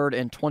 23rd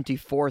and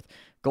 24th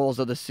goals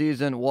of the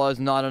season was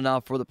not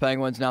enough for the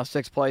Penguins. Now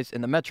 6th place in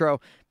the Metro.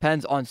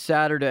 Pens on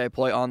Saturday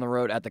play on the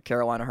road at the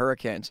Carolina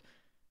Hurricanes.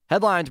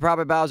 Headlines,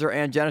 Private Bowser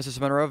and Genesis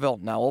Monroeville.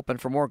 Now open.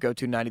 For more, go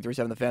to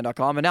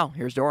 937thefan.com. And now,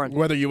 here's Dorin.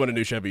 Whether you want a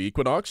new Chevy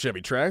Equinox,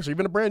 Chevy Trax, or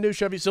even a brand new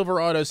Chevy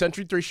Silverado,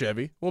 Century 3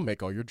 Chevy will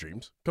make all your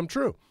dreams come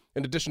true.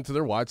 In addition to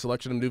their wide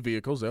selection of new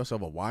vehicles, they also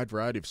have a wide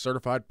variety of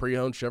certified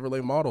pre-owned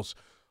Chevrolet models.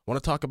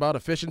 Want to talk about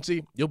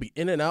efficiency? You'll be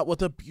in and out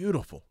with a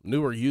beautiful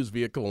new or used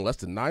vehicle in less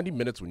than 90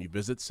 minutes when you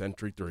visit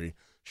Century 3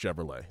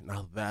 Chevrolet.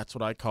 Now that's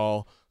what I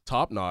call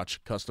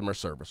top-notch customer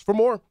service. For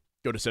more,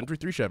 go to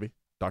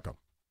century3chevy.com.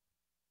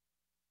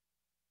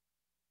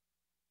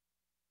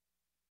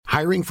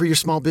 Hiring for your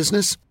small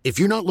business? If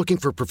you're not looking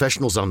for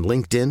professionals on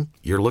LinkedIn,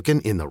 you're looking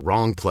in the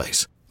wrong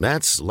place.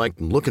 That's like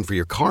looking for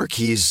your car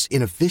keys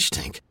in a fish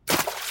tank.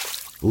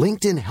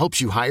 LinkedIn helps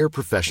you hire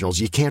professionals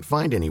you can't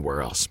find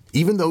anywhere else,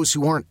 even those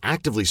who aren't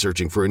actively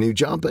searching for a new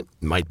job but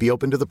might be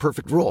open to the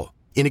perfect role.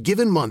 In a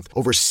given month,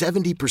 over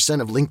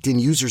 70% of LinkedIn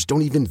users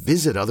don't even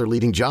visit other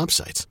leading job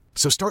sites.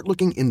 So start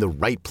looking in the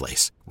right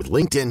place. With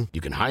LinkedIn,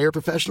 you can hire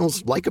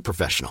professionals like a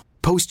professional.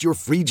 Post your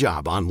free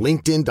job on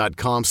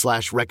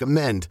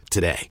linkedin.com/recommend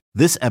today.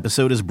 This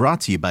episode is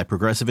brought to you by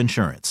Progressive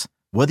Insurance.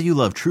 Whether you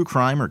love true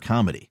crime or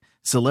comedy,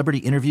 celebrity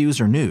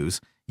interviews or news,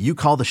 you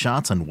call the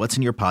shots on what's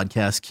in your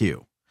podcast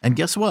queue. And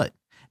guess what?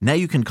 Now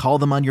you can call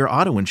them on your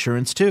auto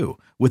insurance too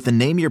with the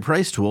Name Your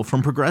Price tool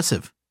from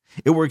Progressive.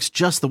 It works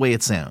just the way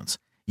it sounds.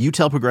 You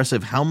tell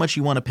Progressive how much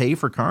you want to pay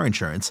for car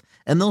insurance,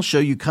 and they'll show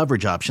you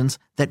coverage options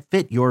that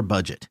fit your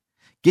budget.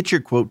 Get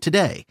your quote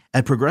today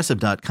at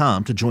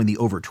Progressive.com to join the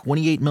over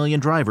 28 million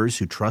drivers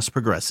who trust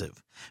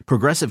Progressive.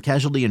 Progressive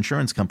Casualty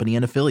Insurance Company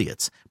and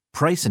Affiliates.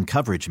 Price and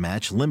coverage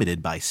match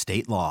limited by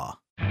state law.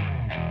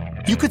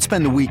 You could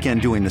spend the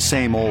weekend doing the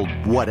same old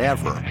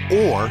whatever,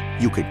 or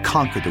you could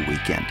conquer the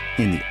weekend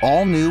in the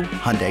all-new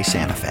Hyundai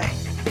Santa Fe.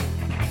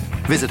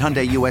 Visit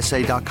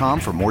HyundaiUSA.com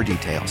for more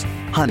details.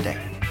 Hyundai,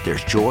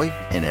 there's joy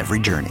in every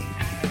journey.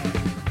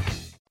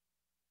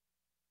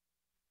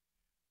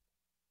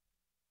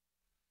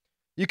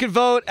 You can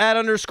vote at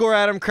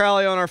 _Adam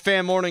Crowley on our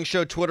Fan Morning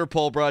Show Twitter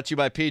poll brought to you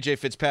by PJ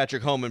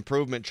Fitzpatrick Home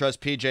Improvement.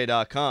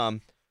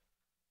 TrustPJ.com.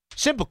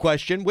 Simple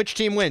question. Which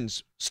team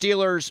wins?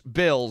 Steelers,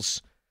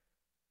 Bills.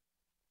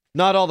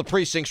 Not all the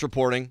precincts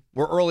reporting.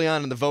 We're early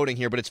on in the voting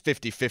here, but it's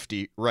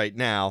 50-50 right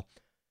now.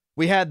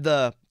 We had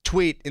the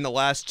tweet in the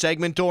last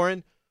segment,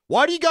 Dorin.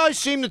 Why do you guys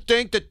seem to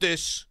think that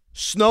this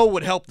snow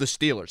would help the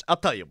Steelers? I'll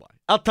tell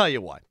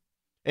you why.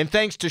 And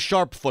thanks to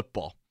Sharp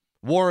Football,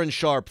 Warren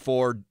Sharp,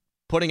 for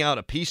putting out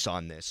a piece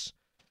on this.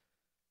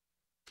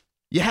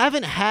 You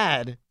haven't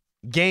had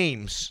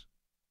games,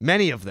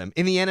 many of them,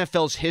 in the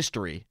NFL's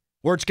history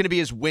where it's going to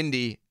be as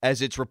windy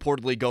as it's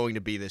reportedly going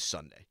to be this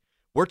Sunday.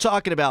 We're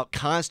talking about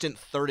constant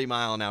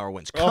 30-mile-an-hour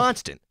winds.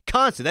 Constant.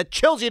 That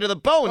chills you to the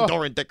bone,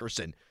 Dorin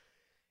Dickerson.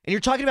 And you're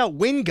talking about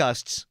wind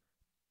gusts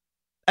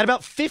at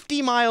about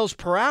 50 miles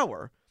per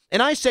hour.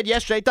 And I said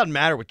yesterday, it doesn't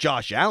matter with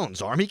Josh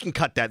Allen's arm. He can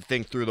cut that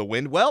thing through the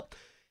wind. Well,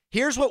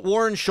 here's what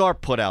Warren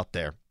Sharp put out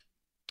there.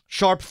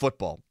 Sharp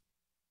Football.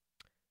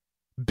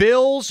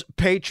 Bills,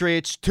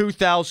 Patriots,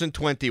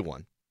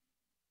 2021.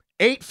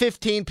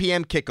 8:15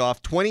 p.m.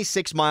 kickoff,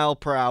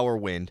 26-mile-per-hour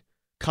wind,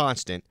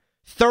 constant.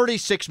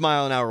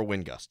 36-mile-an-hour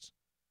wind gusts.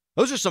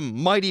 Those are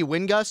some mighty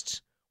wind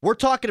gusts. We're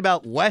talking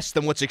about less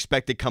than what's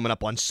expected coming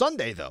up on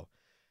Sunday, though.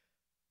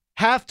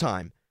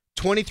 Halftime,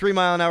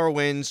 23-mile-an-hour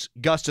winds,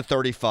 gusts to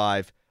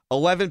 35.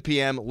 11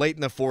 p.m., late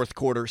in the fourth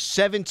quarter,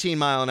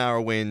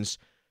 17-mile-an-hour winds,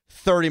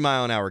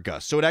 30-mile-an-hour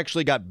gusts. So it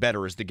actually got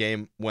better as the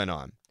game went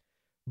on.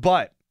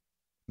 But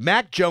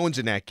Mac Jones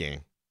in that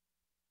game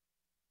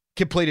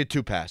completed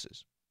 2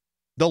 passes.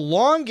 The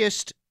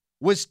longest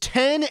was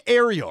 10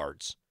 air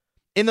yards.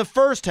 In the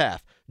first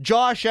half,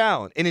 Josh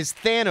Allen, in his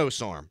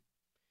Thanos arm,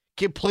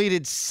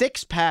 completed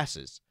 6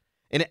 passes,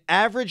 an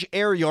average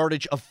air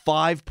yardage of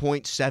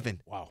 5.7.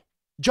 Wow.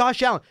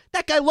 Josh Allen,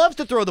 that guy loves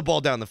to throw the ball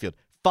down the field.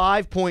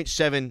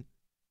 5.7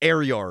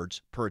 air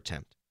yards per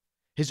attempt.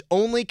 His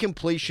only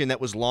completion that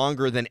was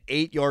longer than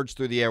 8 yards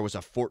through the air was a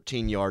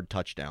 14-yard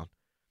touchdown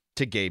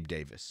to Gabe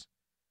Davis.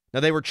 Now,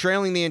 they were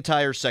trailing the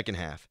entire second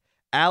half.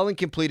 Allen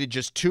completed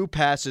just 2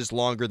 passes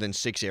longer than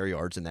 6 air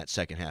yards in that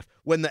second half.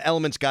 When the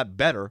elements got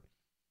better,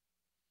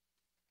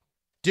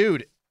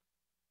 dude,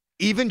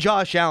 even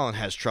Josh Allen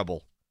has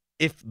trouble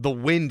if the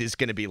wind is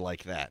going to be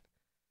like that,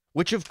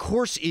 which of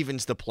course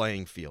evens the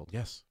playing field.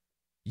 Yes.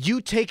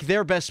 You take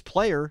their best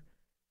player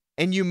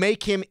and you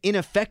make him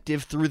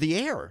ineffective through the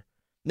air.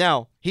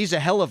 Now, he's a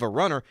hell of a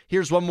runner.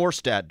 Here's one more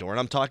stat, Dorin.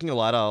 I'm talking a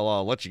lot.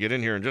 I'll let you get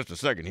in here in just a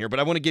second here, but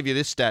I want to give you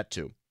this stat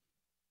too.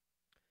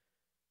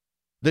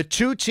 The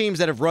two teams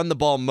that have run the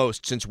ball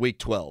most since Week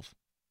 12,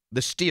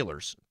 the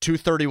Steelers,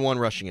 231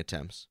 rushing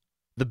attempts.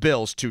 The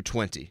Bills,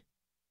 220.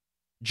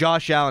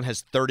 Josh Allen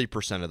has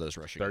 30% of those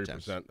rushing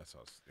attempts. 30%, that's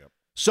us. Yep.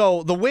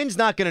 So the wind's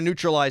not going to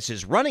neutralize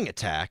his running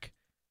attack,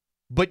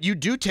 but you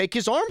do take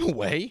his arm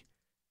away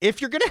if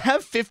you're going to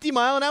have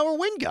 50-mile-an-hour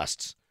wind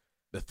gusts.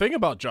 The thing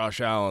about Josh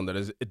Allen that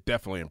is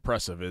definitely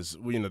impressive is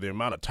the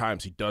amount of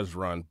times he does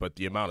run, but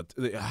the amount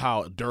of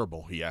how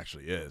durable he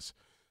actually is.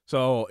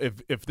 So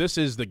if this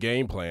is the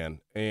game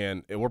plan,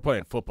 and we're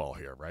playing football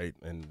here, right,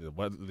 and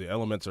the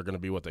elements are going to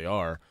be what they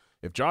are,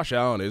 if Josh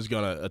Allen is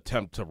going to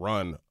attempt to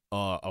run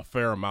a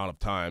fair amount of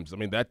times, I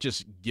mean, that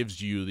just gives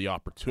you the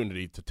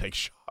opportunity to take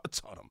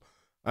shots on him.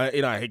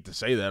 I hate to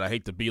say that. I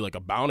hate to be like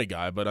a bounty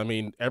guy, but, I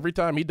mean, every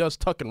time he does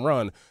tuck and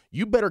run,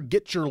 you better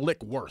get your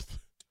lick worth.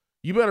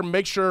 You better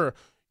make sure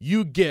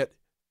you get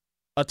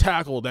a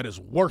tackle that is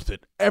worth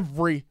it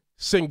every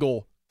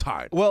single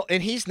time. Well,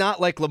 and he's not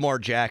like Lamar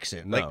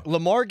Jackson. No. Like,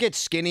 Lamar gets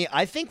skinny.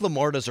 I think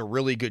Lamar does a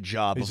really good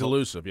job. He's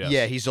elusive, yes.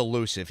 Yeah, he's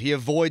elusive. He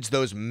avoids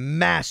those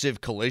massive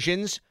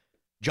collisions.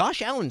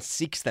 Josh Allen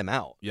seeks them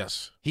out.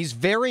 Yes. He's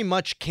very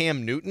much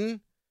Cam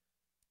Newton.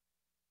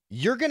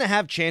 You're going to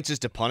have chances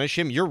to punish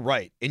him. You're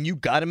right. And you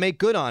got to make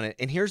good on it.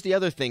 And here's the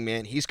other thing,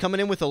 man. He's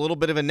coming in with a little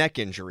bit of a neck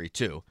injury,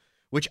 too,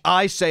 which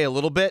I say a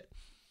little bit.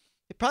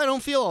 He probably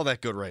don't feel all that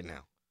good right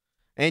now.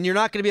 And you're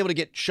not going to be able to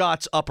get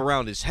shots up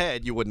around his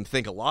head. You wouldn't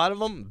think a lot of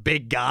them.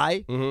 Big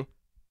guy. Mm-hmm.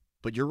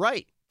 But you're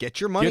right.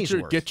 Get your money's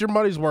worth. Get your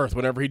money's worth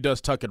whenever he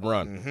does tuck and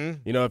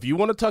run. Mm-hmm. If you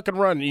want to tuck and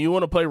run and you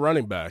want to play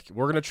running back,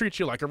 we're going to treat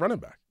you like a running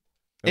back.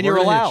 And you're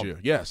allowed. You.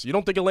 Yes. You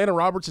don't think Atlanta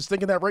Roberts is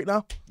thinking that right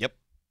now? Yep.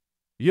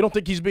 You don't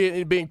think he's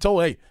being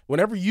told, hey,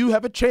 whenever you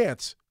have a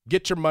chance,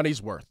 get your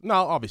money's worth.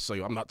 Now,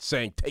 obviously, I'm not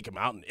saying take him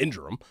out and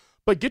injure him,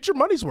 but get your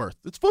money's worth.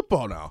 It's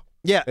football now.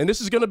 Yeah. And this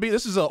is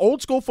an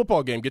old school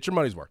football game. Get your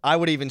money's worth. I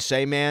would even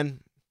say, man,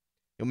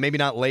 maybe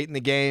not late in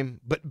the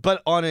game,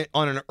 but on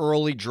an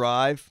early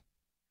drive,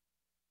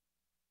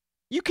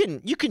 you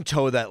can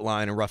toe that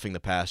line of roughing the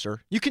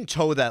passer. You can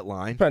toe that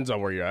line. Depends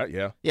on where you're at,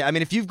 yeah. Yeah, I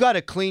mean, if you've got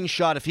a clean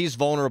shot, if he's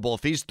vulnerable,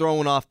 if he's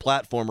throwing off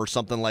platform or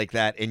something like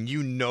that, and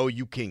you know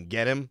you can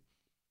get him,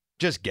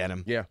 just get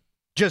him. Yeah.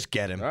 Just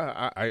get him.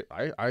 I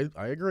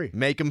agree.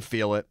 Make him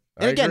feel it.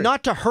 And again,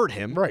 not to hurt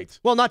him. Right.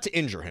 Well, not to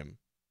injure him.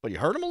 But you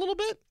hurt him a little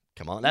bit?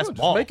 Come on, that's just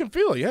ball. make him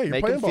feel it. Yeah, you're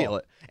make playing him ball. feel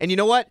it. And you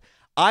know what?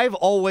 I've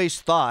always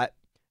thought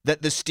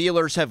that the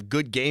Steelers have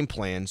good game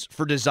plans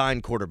for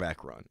design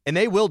quarterback run. And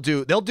they'll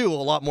do a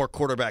lot more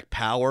quarterback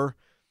power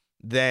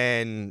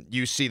than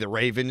you see the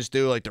Ravens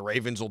do. Like the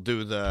Ravens will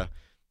do the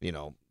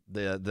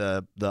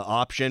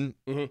option.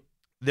 Mm-hmm.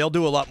 They'll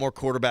do a lot more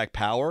quarterback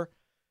power.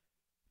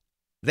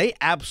 They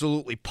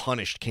absolutely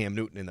punished Cam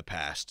Newton in the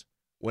past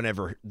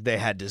whenever they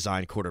had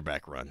designed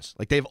quarterback runs.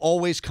 Like, they've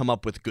always come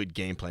up with good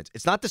game plans.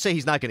 It's not to say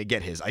he's not going to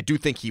get his. I do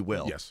think he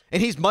will. Yes.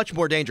 And he's much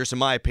more dangerous, in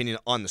my opinion,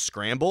 on the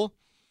scramble.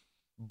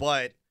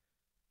 But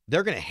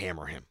they're going to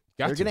hammer him.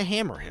 They're going to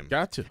hammer him.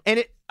 Got to.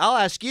 And I'll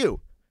ask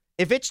you,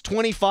 if it's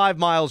 25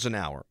 miles an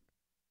hour,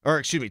 or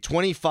excuse me,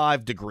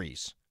 25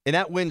 degrees, and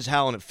that wind's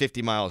howling at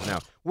 50 miles an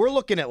hour, we're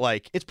looking at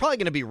it's probably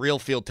going to be real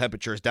field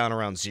temperatures down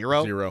around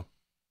zero. Zero.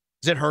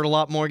 Does it hurt a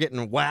lot more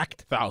getting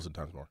whacked? 1,000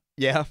 times more.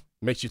 Yeah.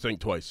 Makes you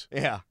think twice.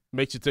 Yeah.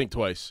 Makes you think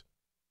twice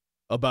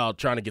about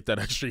trying to get that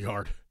extra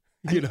yard.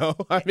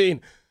 I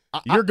mean,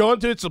 you're going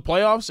to it's the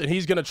playoffs, and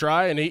he's going to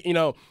try, and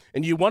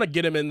and you want to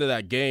get him into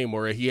that game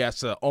where he has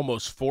to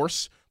almost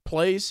force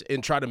plays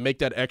and try to make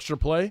that extra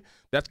play.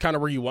 That's kind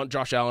of where you want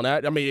Josh Allen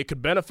at. I mean, it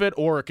could benefit,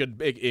 or it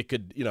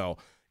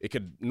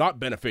could not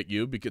benefit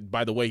you because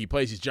by the way he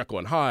plays, he's Jekyll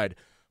and Hyde.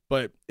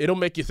 But it'll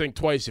make you think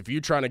twice if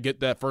you're trying to get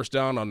that first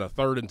down on the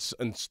third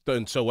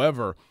and so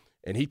ever,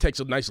 and he takes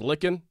a nice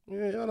licking.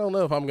 I don't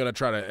know if I'm going to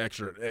try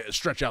to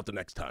stretch out the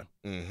next time.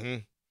 Mm-hmm.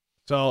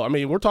 So, I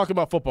mean, we're talking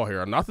about football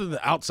here. Nothing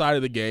outside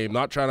of the game,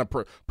 not trying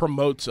to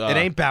promote. It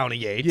ain't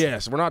Bounty 8.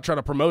 Yes, we're not trying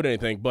to promote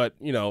anything. But,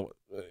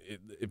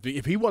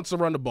 if he wants to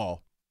run the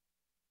ball,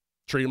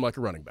 treat him like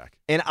a running back.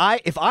 And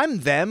if I'm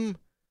them,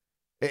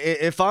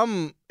 if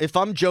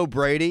I'm Joe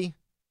Brady,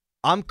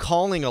 I'm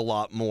calling a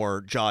lot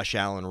more Josh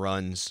Allen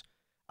runs.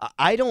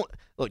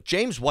 Look,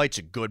 James White's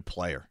a good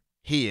player.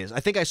 He is. I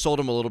think I sold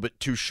him a little bit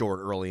too short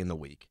early in the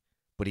week.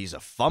 But he's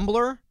a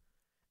fumbler,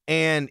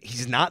 and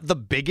he's not the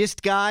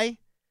biggest guy.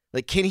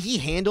 Like, can he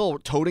handle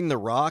toting the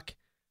rock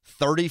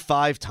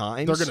 35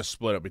 times? They're going to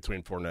split up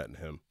between Fournette and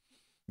him.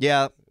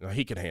 Yeah.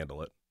 He can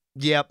handle it.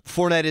 Yeah,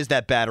 Fournette is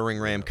that battering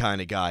ram kind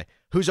of guy,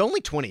 who's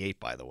only 28,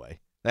 by the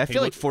way. I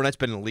feel like Fournette's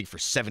been in the league for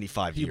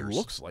 75 years. He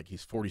looks like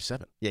he's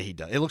 47. Yeah, he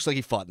does. It looks like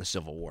he fought in the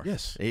Civil War.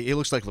 Yes. He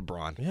looks like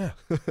LeBron. Yeah.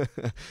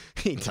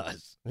 He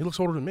does. He looks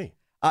older than me.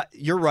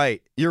 You're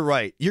right.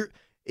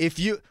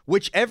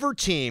 Whichever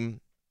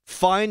team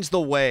finds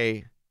the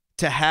way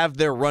to have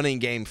their running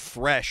game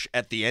fresh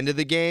at the end of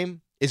the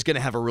game is going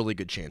to have a really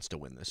good chance to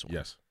win this one.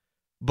 Yes.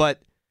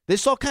 But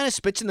this all kind of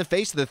spits in the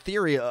face of the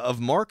theory of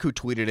Mark, who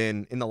tweeted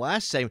in the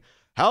last segment.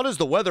 how does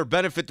the weather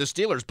benefit the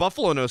Steelers?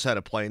 Buffalo knows how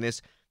to play in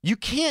this.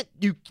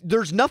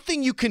 There's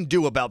nothing you can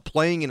do about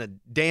playing in a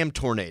damn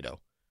tornado.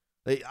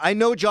 I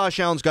know Josh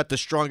Allen's got the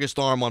strongest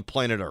arm on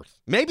planet Earth.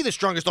 Maybe the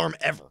strongest arm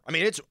ever. I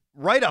mean, it's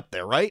right up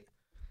there, right?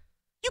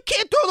 You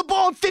can't throw the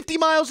ball at 50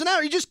 miles an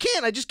hour. You just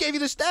can't. I just gave you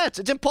the stats.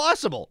 It's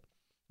impossible.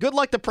 Good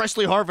luck to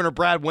Presley Harvin or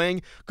Brad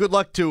Wing. Good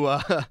luck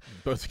to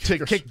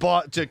Kick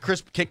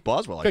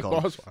Boswell.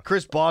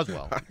 Chris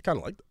Boswell. I kind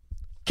of like that.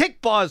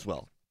 Kick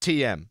Boswell.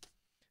 TM.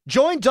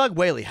 Join Doug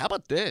Whaley. How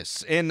about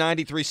this? In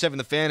 93.7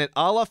 The Fan at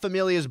A La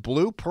Familia's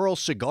Blue Pearl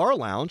Cigar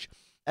Lounge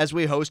as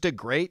we host a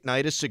great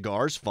night of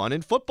cigars, fun,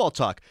 and football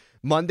talk.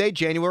 Monday,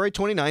 January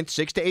 29th,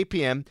 6 to 8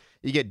 p.m.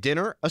 You get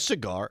dinner, a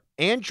cigar,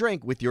 and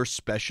drink with your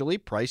specially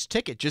priced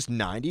ticket. Just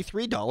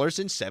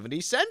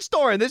 $93.70,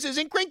 Dorin. This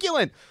isn't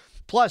crinculent.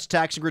 Plus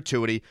tax and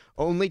gratuity.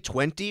 Only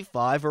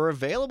 25 are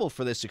available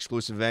for this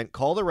exclusive event.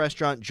 Call the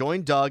restaurant.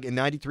 Join Doug in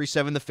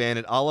 93.7 The Fan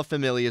at A La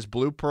Familia's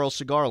Blue Pearl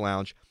Cigar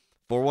Lounge.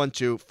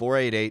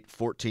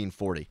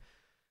 412-488-1440.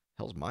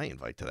 Hell's my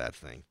invite to that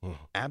thing.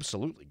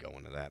 Absolutely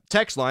going to that.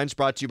 Text lines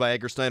brought to you by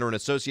Egger Snyder and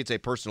Associates, a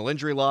personal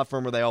injury law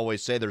firm where they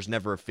always say there's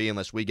never a fee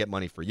unless we get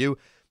money for you.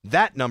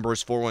 That number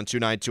is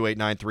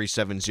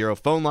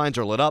 412-928-9370. Phone lines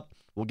are lit up.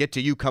 We'll get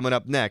to you coming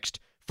up next.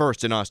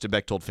 First, an Austin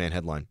Bechtold fan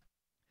headline.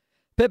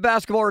 Pitt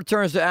basketball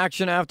returns to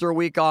action after a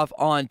week off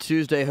on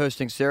Tuesday,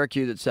 hosting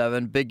Syracuse at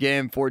 7. Big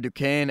game for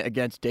Duquesne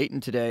against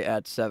Dayton today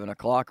at 7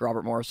 o'clock.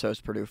 Robert Morris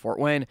hosts Purdue-Fort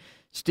Wayne.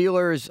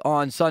 Steelers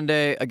on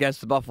Sunday against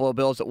the Buffalo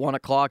Bills at 1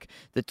 o'clock.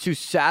 The two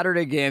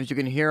Saturday games, you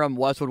can hear them,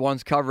 Westwood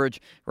One's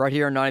coverage right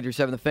here on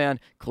 93.7 The Fan.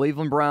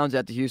 Cleveland Browns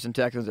at the Houston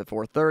Texans at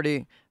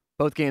 4:30.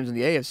 Both games in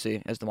the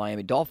AFC as the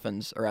Miami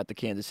Dolphins are at the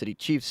Kansas City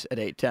Chiefs at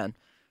 8:10.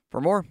 For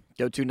more,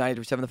 go to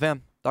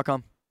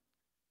 93.7thefan.com.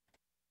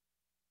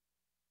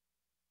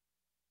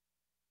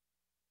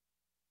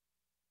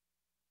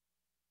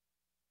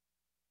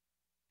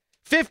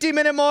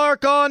 50-minute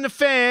mark on The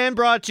Fan,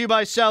 brought to you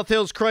by South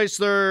Hills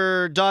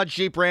Chrysler Dodge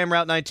Jeep Ram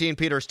Route 19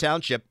 Peters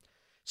Township,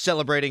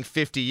 celebrating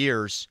 50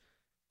 years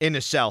in the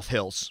South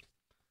Hills.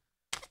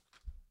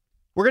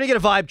 We're going to get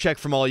a vibe check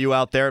from all you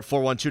out there at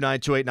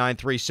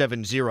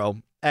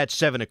 412-928-9370 at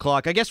 7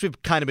 o'clock. I guess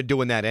we've kind of been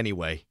doing that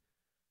anyway.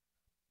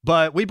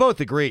 But we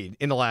both agreed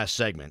in the last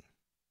segment,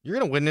 you're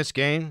going to win this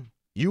game.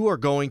 You are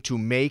going to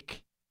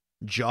make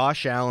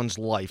Josh Allen's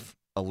life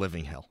a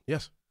living hell.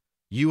 Yes.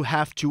 You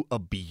have to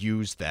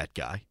abuse that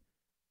guy.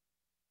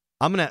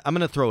 I'm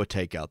gonna throw a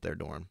take out there,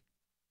 Dorin.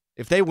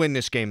 If they win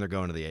this game, they're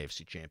going to the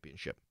AFC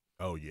Championship.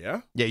 Oh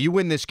yeah? Yeah, you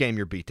win this game,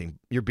 you're beating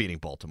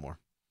Baltimore.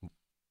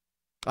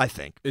 I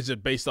think. Is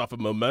it based off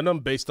of momentum?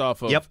 Based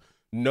off of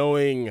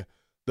knowing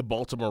the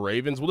Baltimore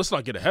Ravens? Well, let's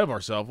not get ahead of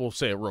ourselves. We'll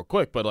say it real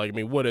quick, but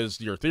what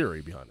is your theory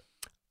behind it?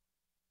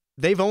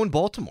 They've owned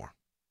Baltimore.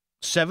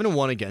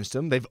 7-1 against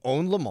them. They've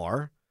owned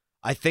Lamar.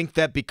 I think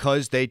that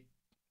because they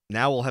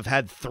now will have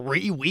had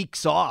 3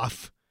 weeks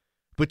off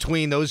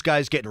between those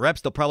guys getting reps.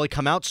 They'll probably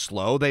come out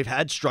slow. They've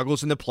had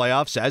struggles in the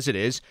playoffs as it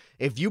is.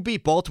 If you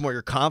beat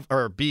Baltimore,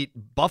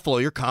 beat Buffalo,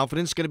 your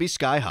confidence is going to be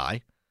sky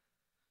high.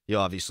 You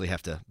obviously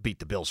have to beat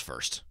the Bills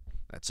first.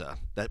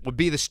 That would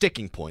be the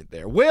sticking point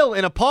there. Will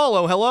in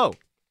Apollo, hello.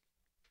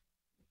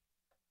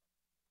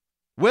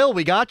 Will,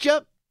 we got you?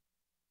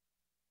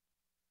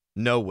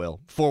 No, Will.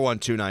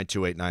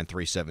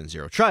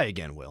 412-928-9370. Try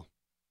again, Will.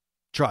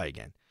 Try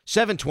again.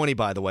 7:20,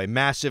 by the way,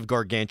 massive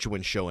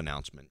gargantuan show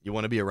announcement. You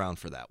want to be around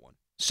for that one.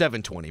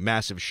 7:20,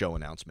 massive show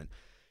announcement.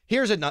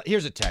 Here's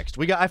a text.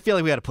 I feel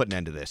like we got to put an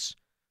end to this.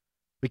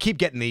 We keep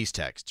getting these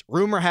texts.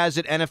 Rumor has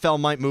it NFL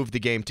might move the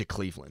game to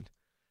Cleveland.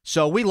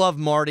 So we love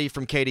Marty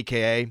from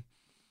KDKA,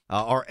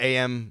 our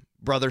AM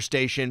brother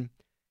station.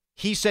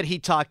 He said he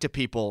talked to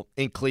people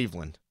in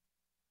Cleveland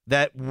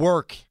that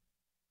work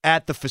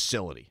at the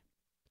facility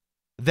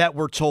that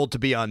were told to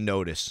be on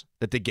notice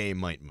that the game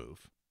might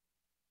move.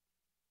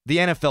 The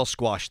NFL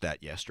squashed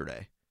that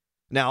yesterday.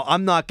 Now,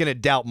 I'm not going to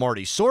doubt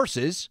Marty's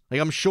sources.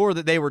 I'm sure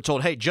that they were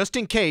told, hey, just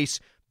in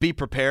case, be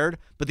prepared.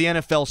 But the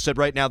NFL said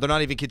right now they're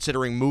not even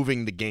considering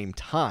moving the game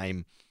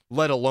time,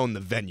 let alone the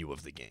venue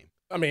of the game.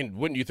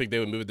 Wouldn't you think they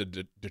would move it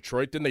to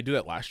Detroit? Didn't they do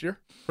that last year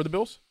for the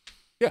Bills?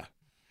 Yeah.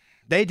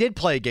 They did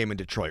play a game in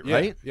Detroit,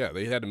 right? Yeah,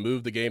 they had to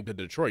move the game to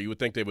Detroit. You would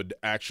think they would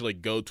actually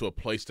go to a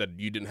place that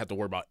you didn't have to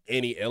worry about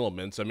any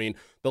elements. The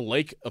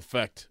lake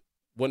effect,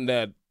 wouldn't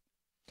that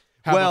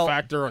have a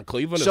factor on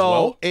Cleveland as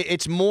well? So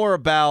it's more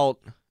about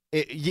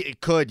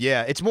it could,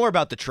 yeah. It's more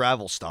about the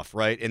travel stuff,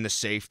 right? And the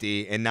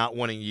safety and not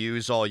wanting to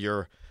use all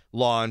your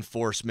law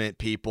enforcement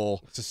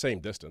people. It's the same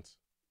distance.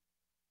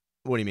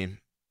 What do you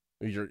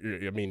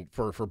mean?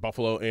 For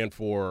Buffalo and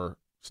for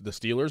the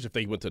Steelers, if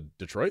they went to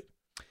Detroit?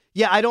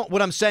 Yeah,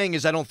 what I'm saying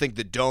is I don't think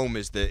the dome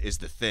is the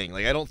thing.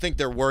 I don't think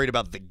they're worried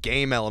about the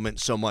game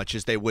element so much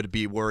as they would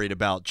be worried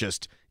about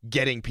just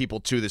getting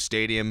people to the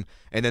stadium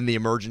and then the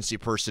emergency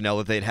personnel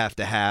that they'd have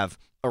to have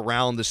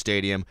around the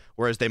stadium,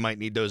 whereas they might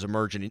need those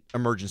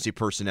emergency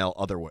personnel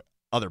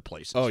other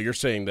places. Oh, you're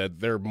saying that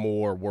they're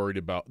more worried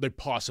about they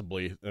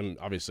possibly, and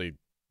obviously,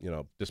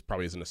 this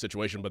probably isn't a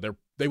situation, but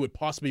they would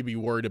possibly be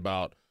worried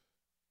about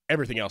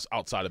everything else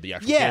outside of the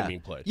actual game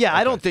being played. Yeah,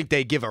 okay. I don't think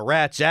they give a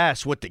rat's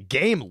ass what the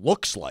game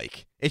looks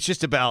like. It's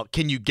just about,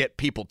 can you get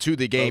people to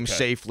the game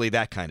safely,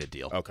 that kind of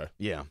deal. Okay.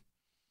 Yeah.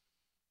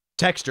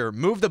 Texter,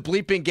 move the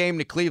bleeping game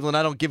to Cleveland.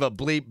 I don't give a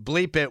bleep.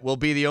 Bleep it. We'll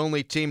be the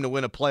only team to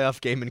win a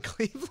playoff game in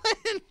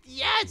Cleveland.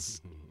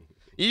 Yes!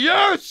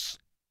 Yes!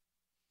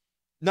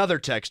 Another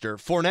texter,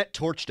 Fournette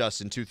torched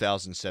us in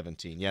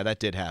 2017. Yeah, that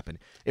did happen.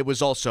 It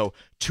was also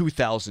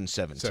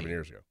 2017. 7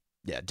 years ago.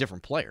 Yeah,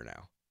 different player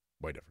now.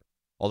 Way different.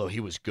 Although he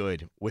was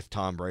good with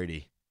Tom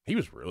Brady. He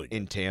was really good.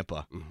 In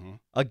Tampa. Mm-hmm.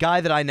 A guy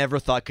that I never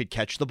thought could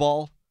catch the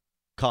ball,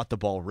 caught the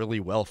ball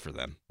really well for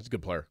them. He's a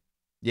good player.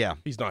 Yeah.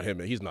 He's not him.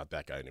 He's not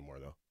that guy anymore,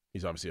 though.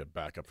 He's obviously a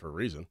backup for a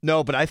reason.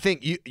 No, but I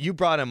think you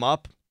brought him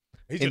up.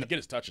 He's going to get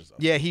his touches, though.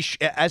 Yeah,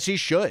 as he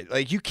should.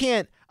 Like, you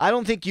can't. I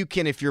don't think you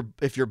can, if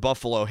you're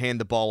Buffalo, hand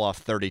the ball off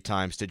 30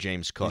 times to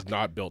James Cook. He's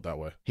not built that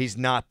way. He's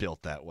not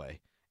built that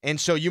way.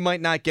 And so you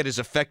might not get as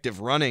effective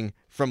running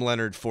from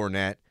Leonard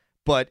Fournette,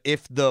 but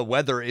if the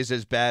weather is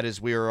as bad as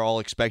we are all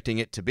expecting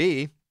it to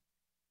be,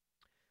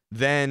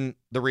 then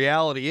the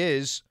reality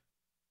is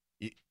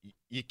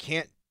you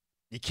can't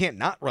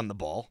not run the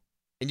ball,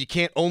 and you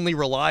can't only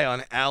rely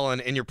on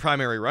Allen and your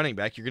primary running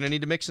back. You're going to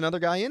need to mix another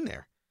guy in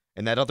there,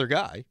 and that other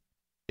guy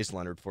is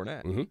Leonard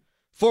Fournette. Mm-hmm.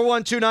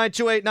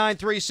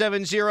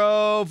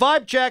 412-928-9370.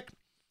 Vibe check.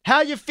 How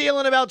you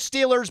feeling about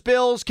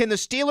Steelers-Bills? Can the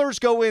Steelers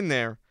go in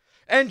there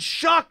and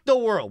shock the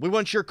world? We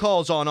want your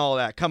calls on all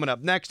that. Coming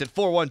up next at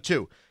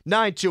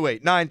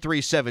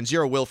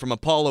 412-928-9370. Will from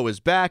Apollo is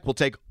back. We'll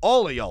take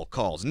all of y'all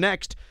calls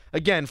next.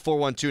 Again,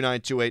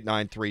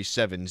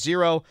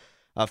 412-928-9370.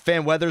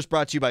 Fan Weather's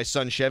brought to you by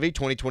Sun Chevy.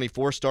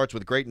 2024 starts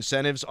with great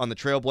incentives on the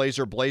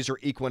Trailblazer, Blazer,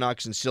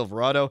 Equinox, and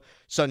Silverado.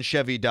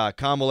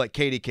 SunChevy.com. We'll let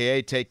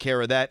KDKA take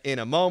care of that in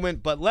a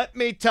moment. But let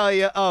me tell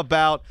you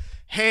about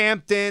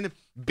Hampton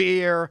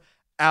Beer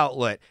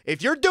Outlet.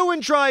 If you're doing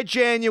dry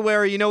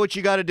January, you know what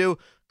you got to do?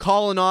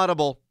 Call an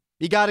audible.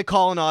 You got to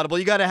call an audible.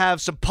 You got to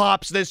have some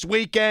pops this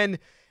weekend,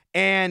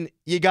 and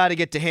you got to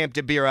get to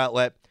Hampton Beer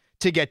Outlet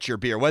to get your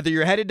beer. Whether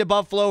you're headed to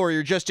Buffalo or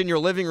you're just in your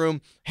living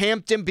room,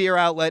 Hampton Beer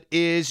Outlet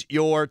is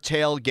your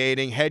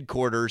tailgating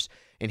headquarters.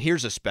 And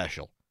here's a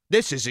special.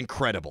 This is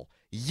incredible.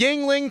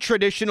 Yuengling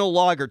Traditional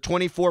Lager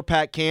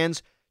 24-pack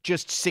cans,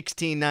 just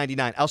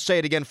 $16.99. I'll say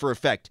it again for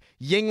effect.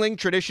 Yuengling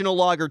Traditional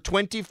Lager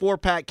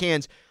 24-pack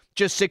cans,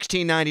 just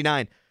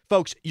 $16.99.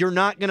 Folks, you're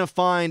not going to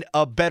find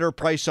a better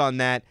price on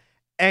that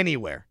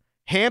anywhere.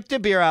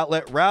 Hampton Beer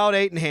Outlet, Route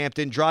 8 in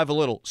Hampton. Drive a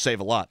little, save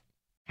a lot.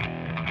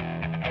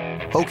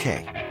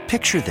 Okay,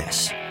 picture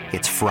this.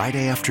 It's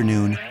Friday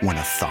afternoon when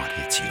a thought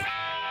hits you.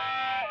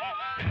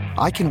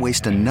 I can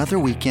waste another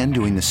weekend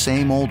doing the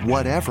same old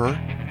whatever,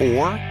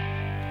 or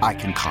I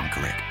can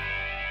conquer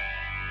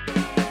it.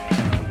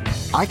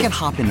 I can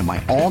hop into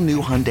my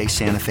all-new Hyundai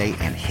Santa Fe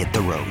and hit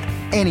the road.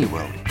 Any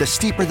road. The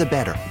steeper, the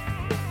better.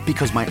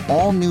 Because my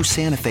all-new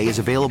Santa Fe is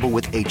available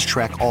with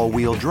H-Track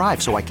all-wheel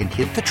drive, so I can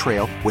hit the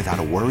trail without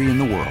a worry in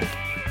the world.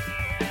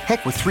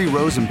 Heck, with 3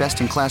 rows and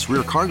best-in-class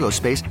rear cargo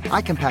space,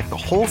 I can pack the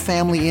whole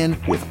family in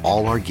with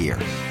all our gear.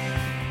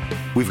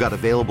 We've got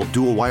available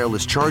dual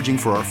wireless charging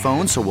for our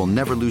phones, so we'll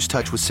never lose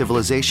touch with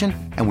civilization,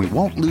 and we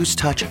won't lose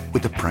touch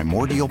with the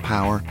primordial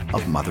power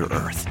of Mother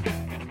Earth.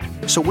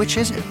 So which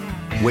is it?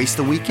 Waste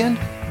the weekend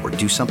or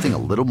do something a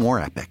little more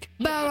epic?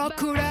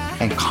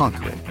 And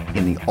conquer it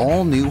in the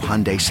all-new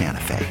Hyundai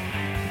Santa Fe.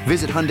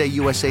 Visit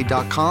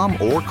HyundaiUSA.com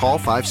or call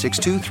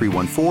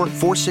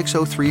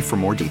 562-314-4603 for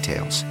more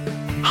details.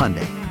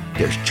 Hyundai,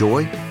 there's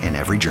joy in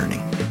every journey.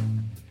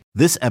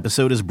 This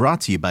episode is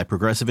brought to you by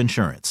Progressive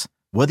Insurance.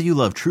 Whether you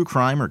love true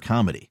crime or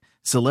comedy,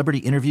 celebrity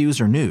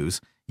interviews or news,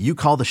 you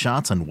call the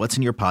shots on what's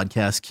in your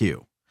podcast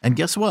queue. And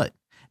guess what?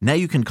 Now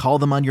you can call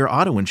them on your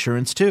auto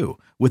insurance too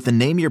with the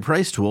Name Your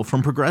Price tool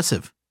from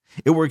Progressive.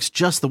 It works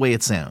just the way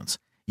it sounds.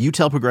 You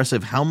tell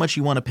Progressive how much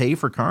you want to pay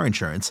for car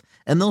insurance,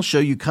 and they'll show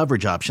you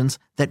coverage options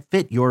that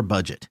fit your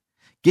budget.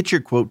 Get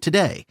your quote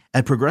today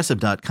at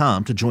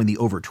Progressive.com to join the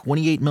over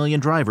 28 million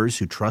drivers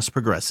who trust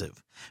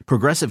Progressive.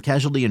 Progressive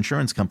Casualty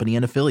Insurance Company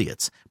and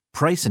Affiliates.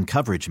 Price and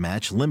coverage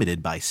match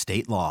limited by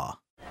state law.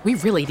 We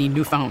really need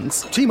new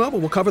phones. T-Mobile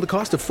will cover the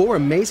cost of 4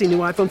 amazing new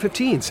iPhone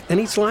 15s, and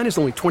each line is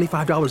only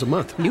 $25 a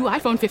month. New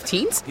iPhone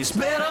 15s? It's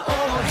better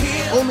over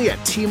here. Only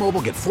at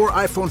T-Mobile, get 4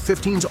 iPhone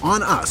 15s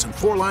on us and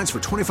 4 lines for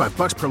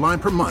 $25 per line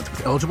per month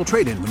with eligible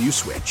trade-in when you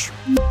switch.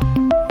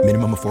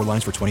 Minimum of 4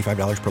 lines for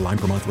 $25 per line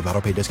per month with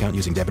autopay discount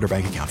using debit or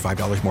bank account.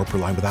 $5 more per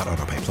line without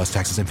autopay, plus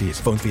taxes and fees.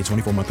 Phone fee at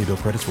 24 monthly bill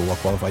credits for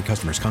well-qualified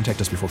customers. Contact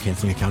us before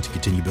canceling account to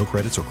continue bill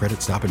credits or credit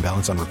stop and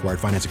balance on required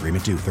finance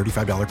agreement due.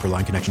 $35 per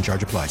line connection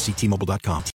charge applies. See T-Mobile.com.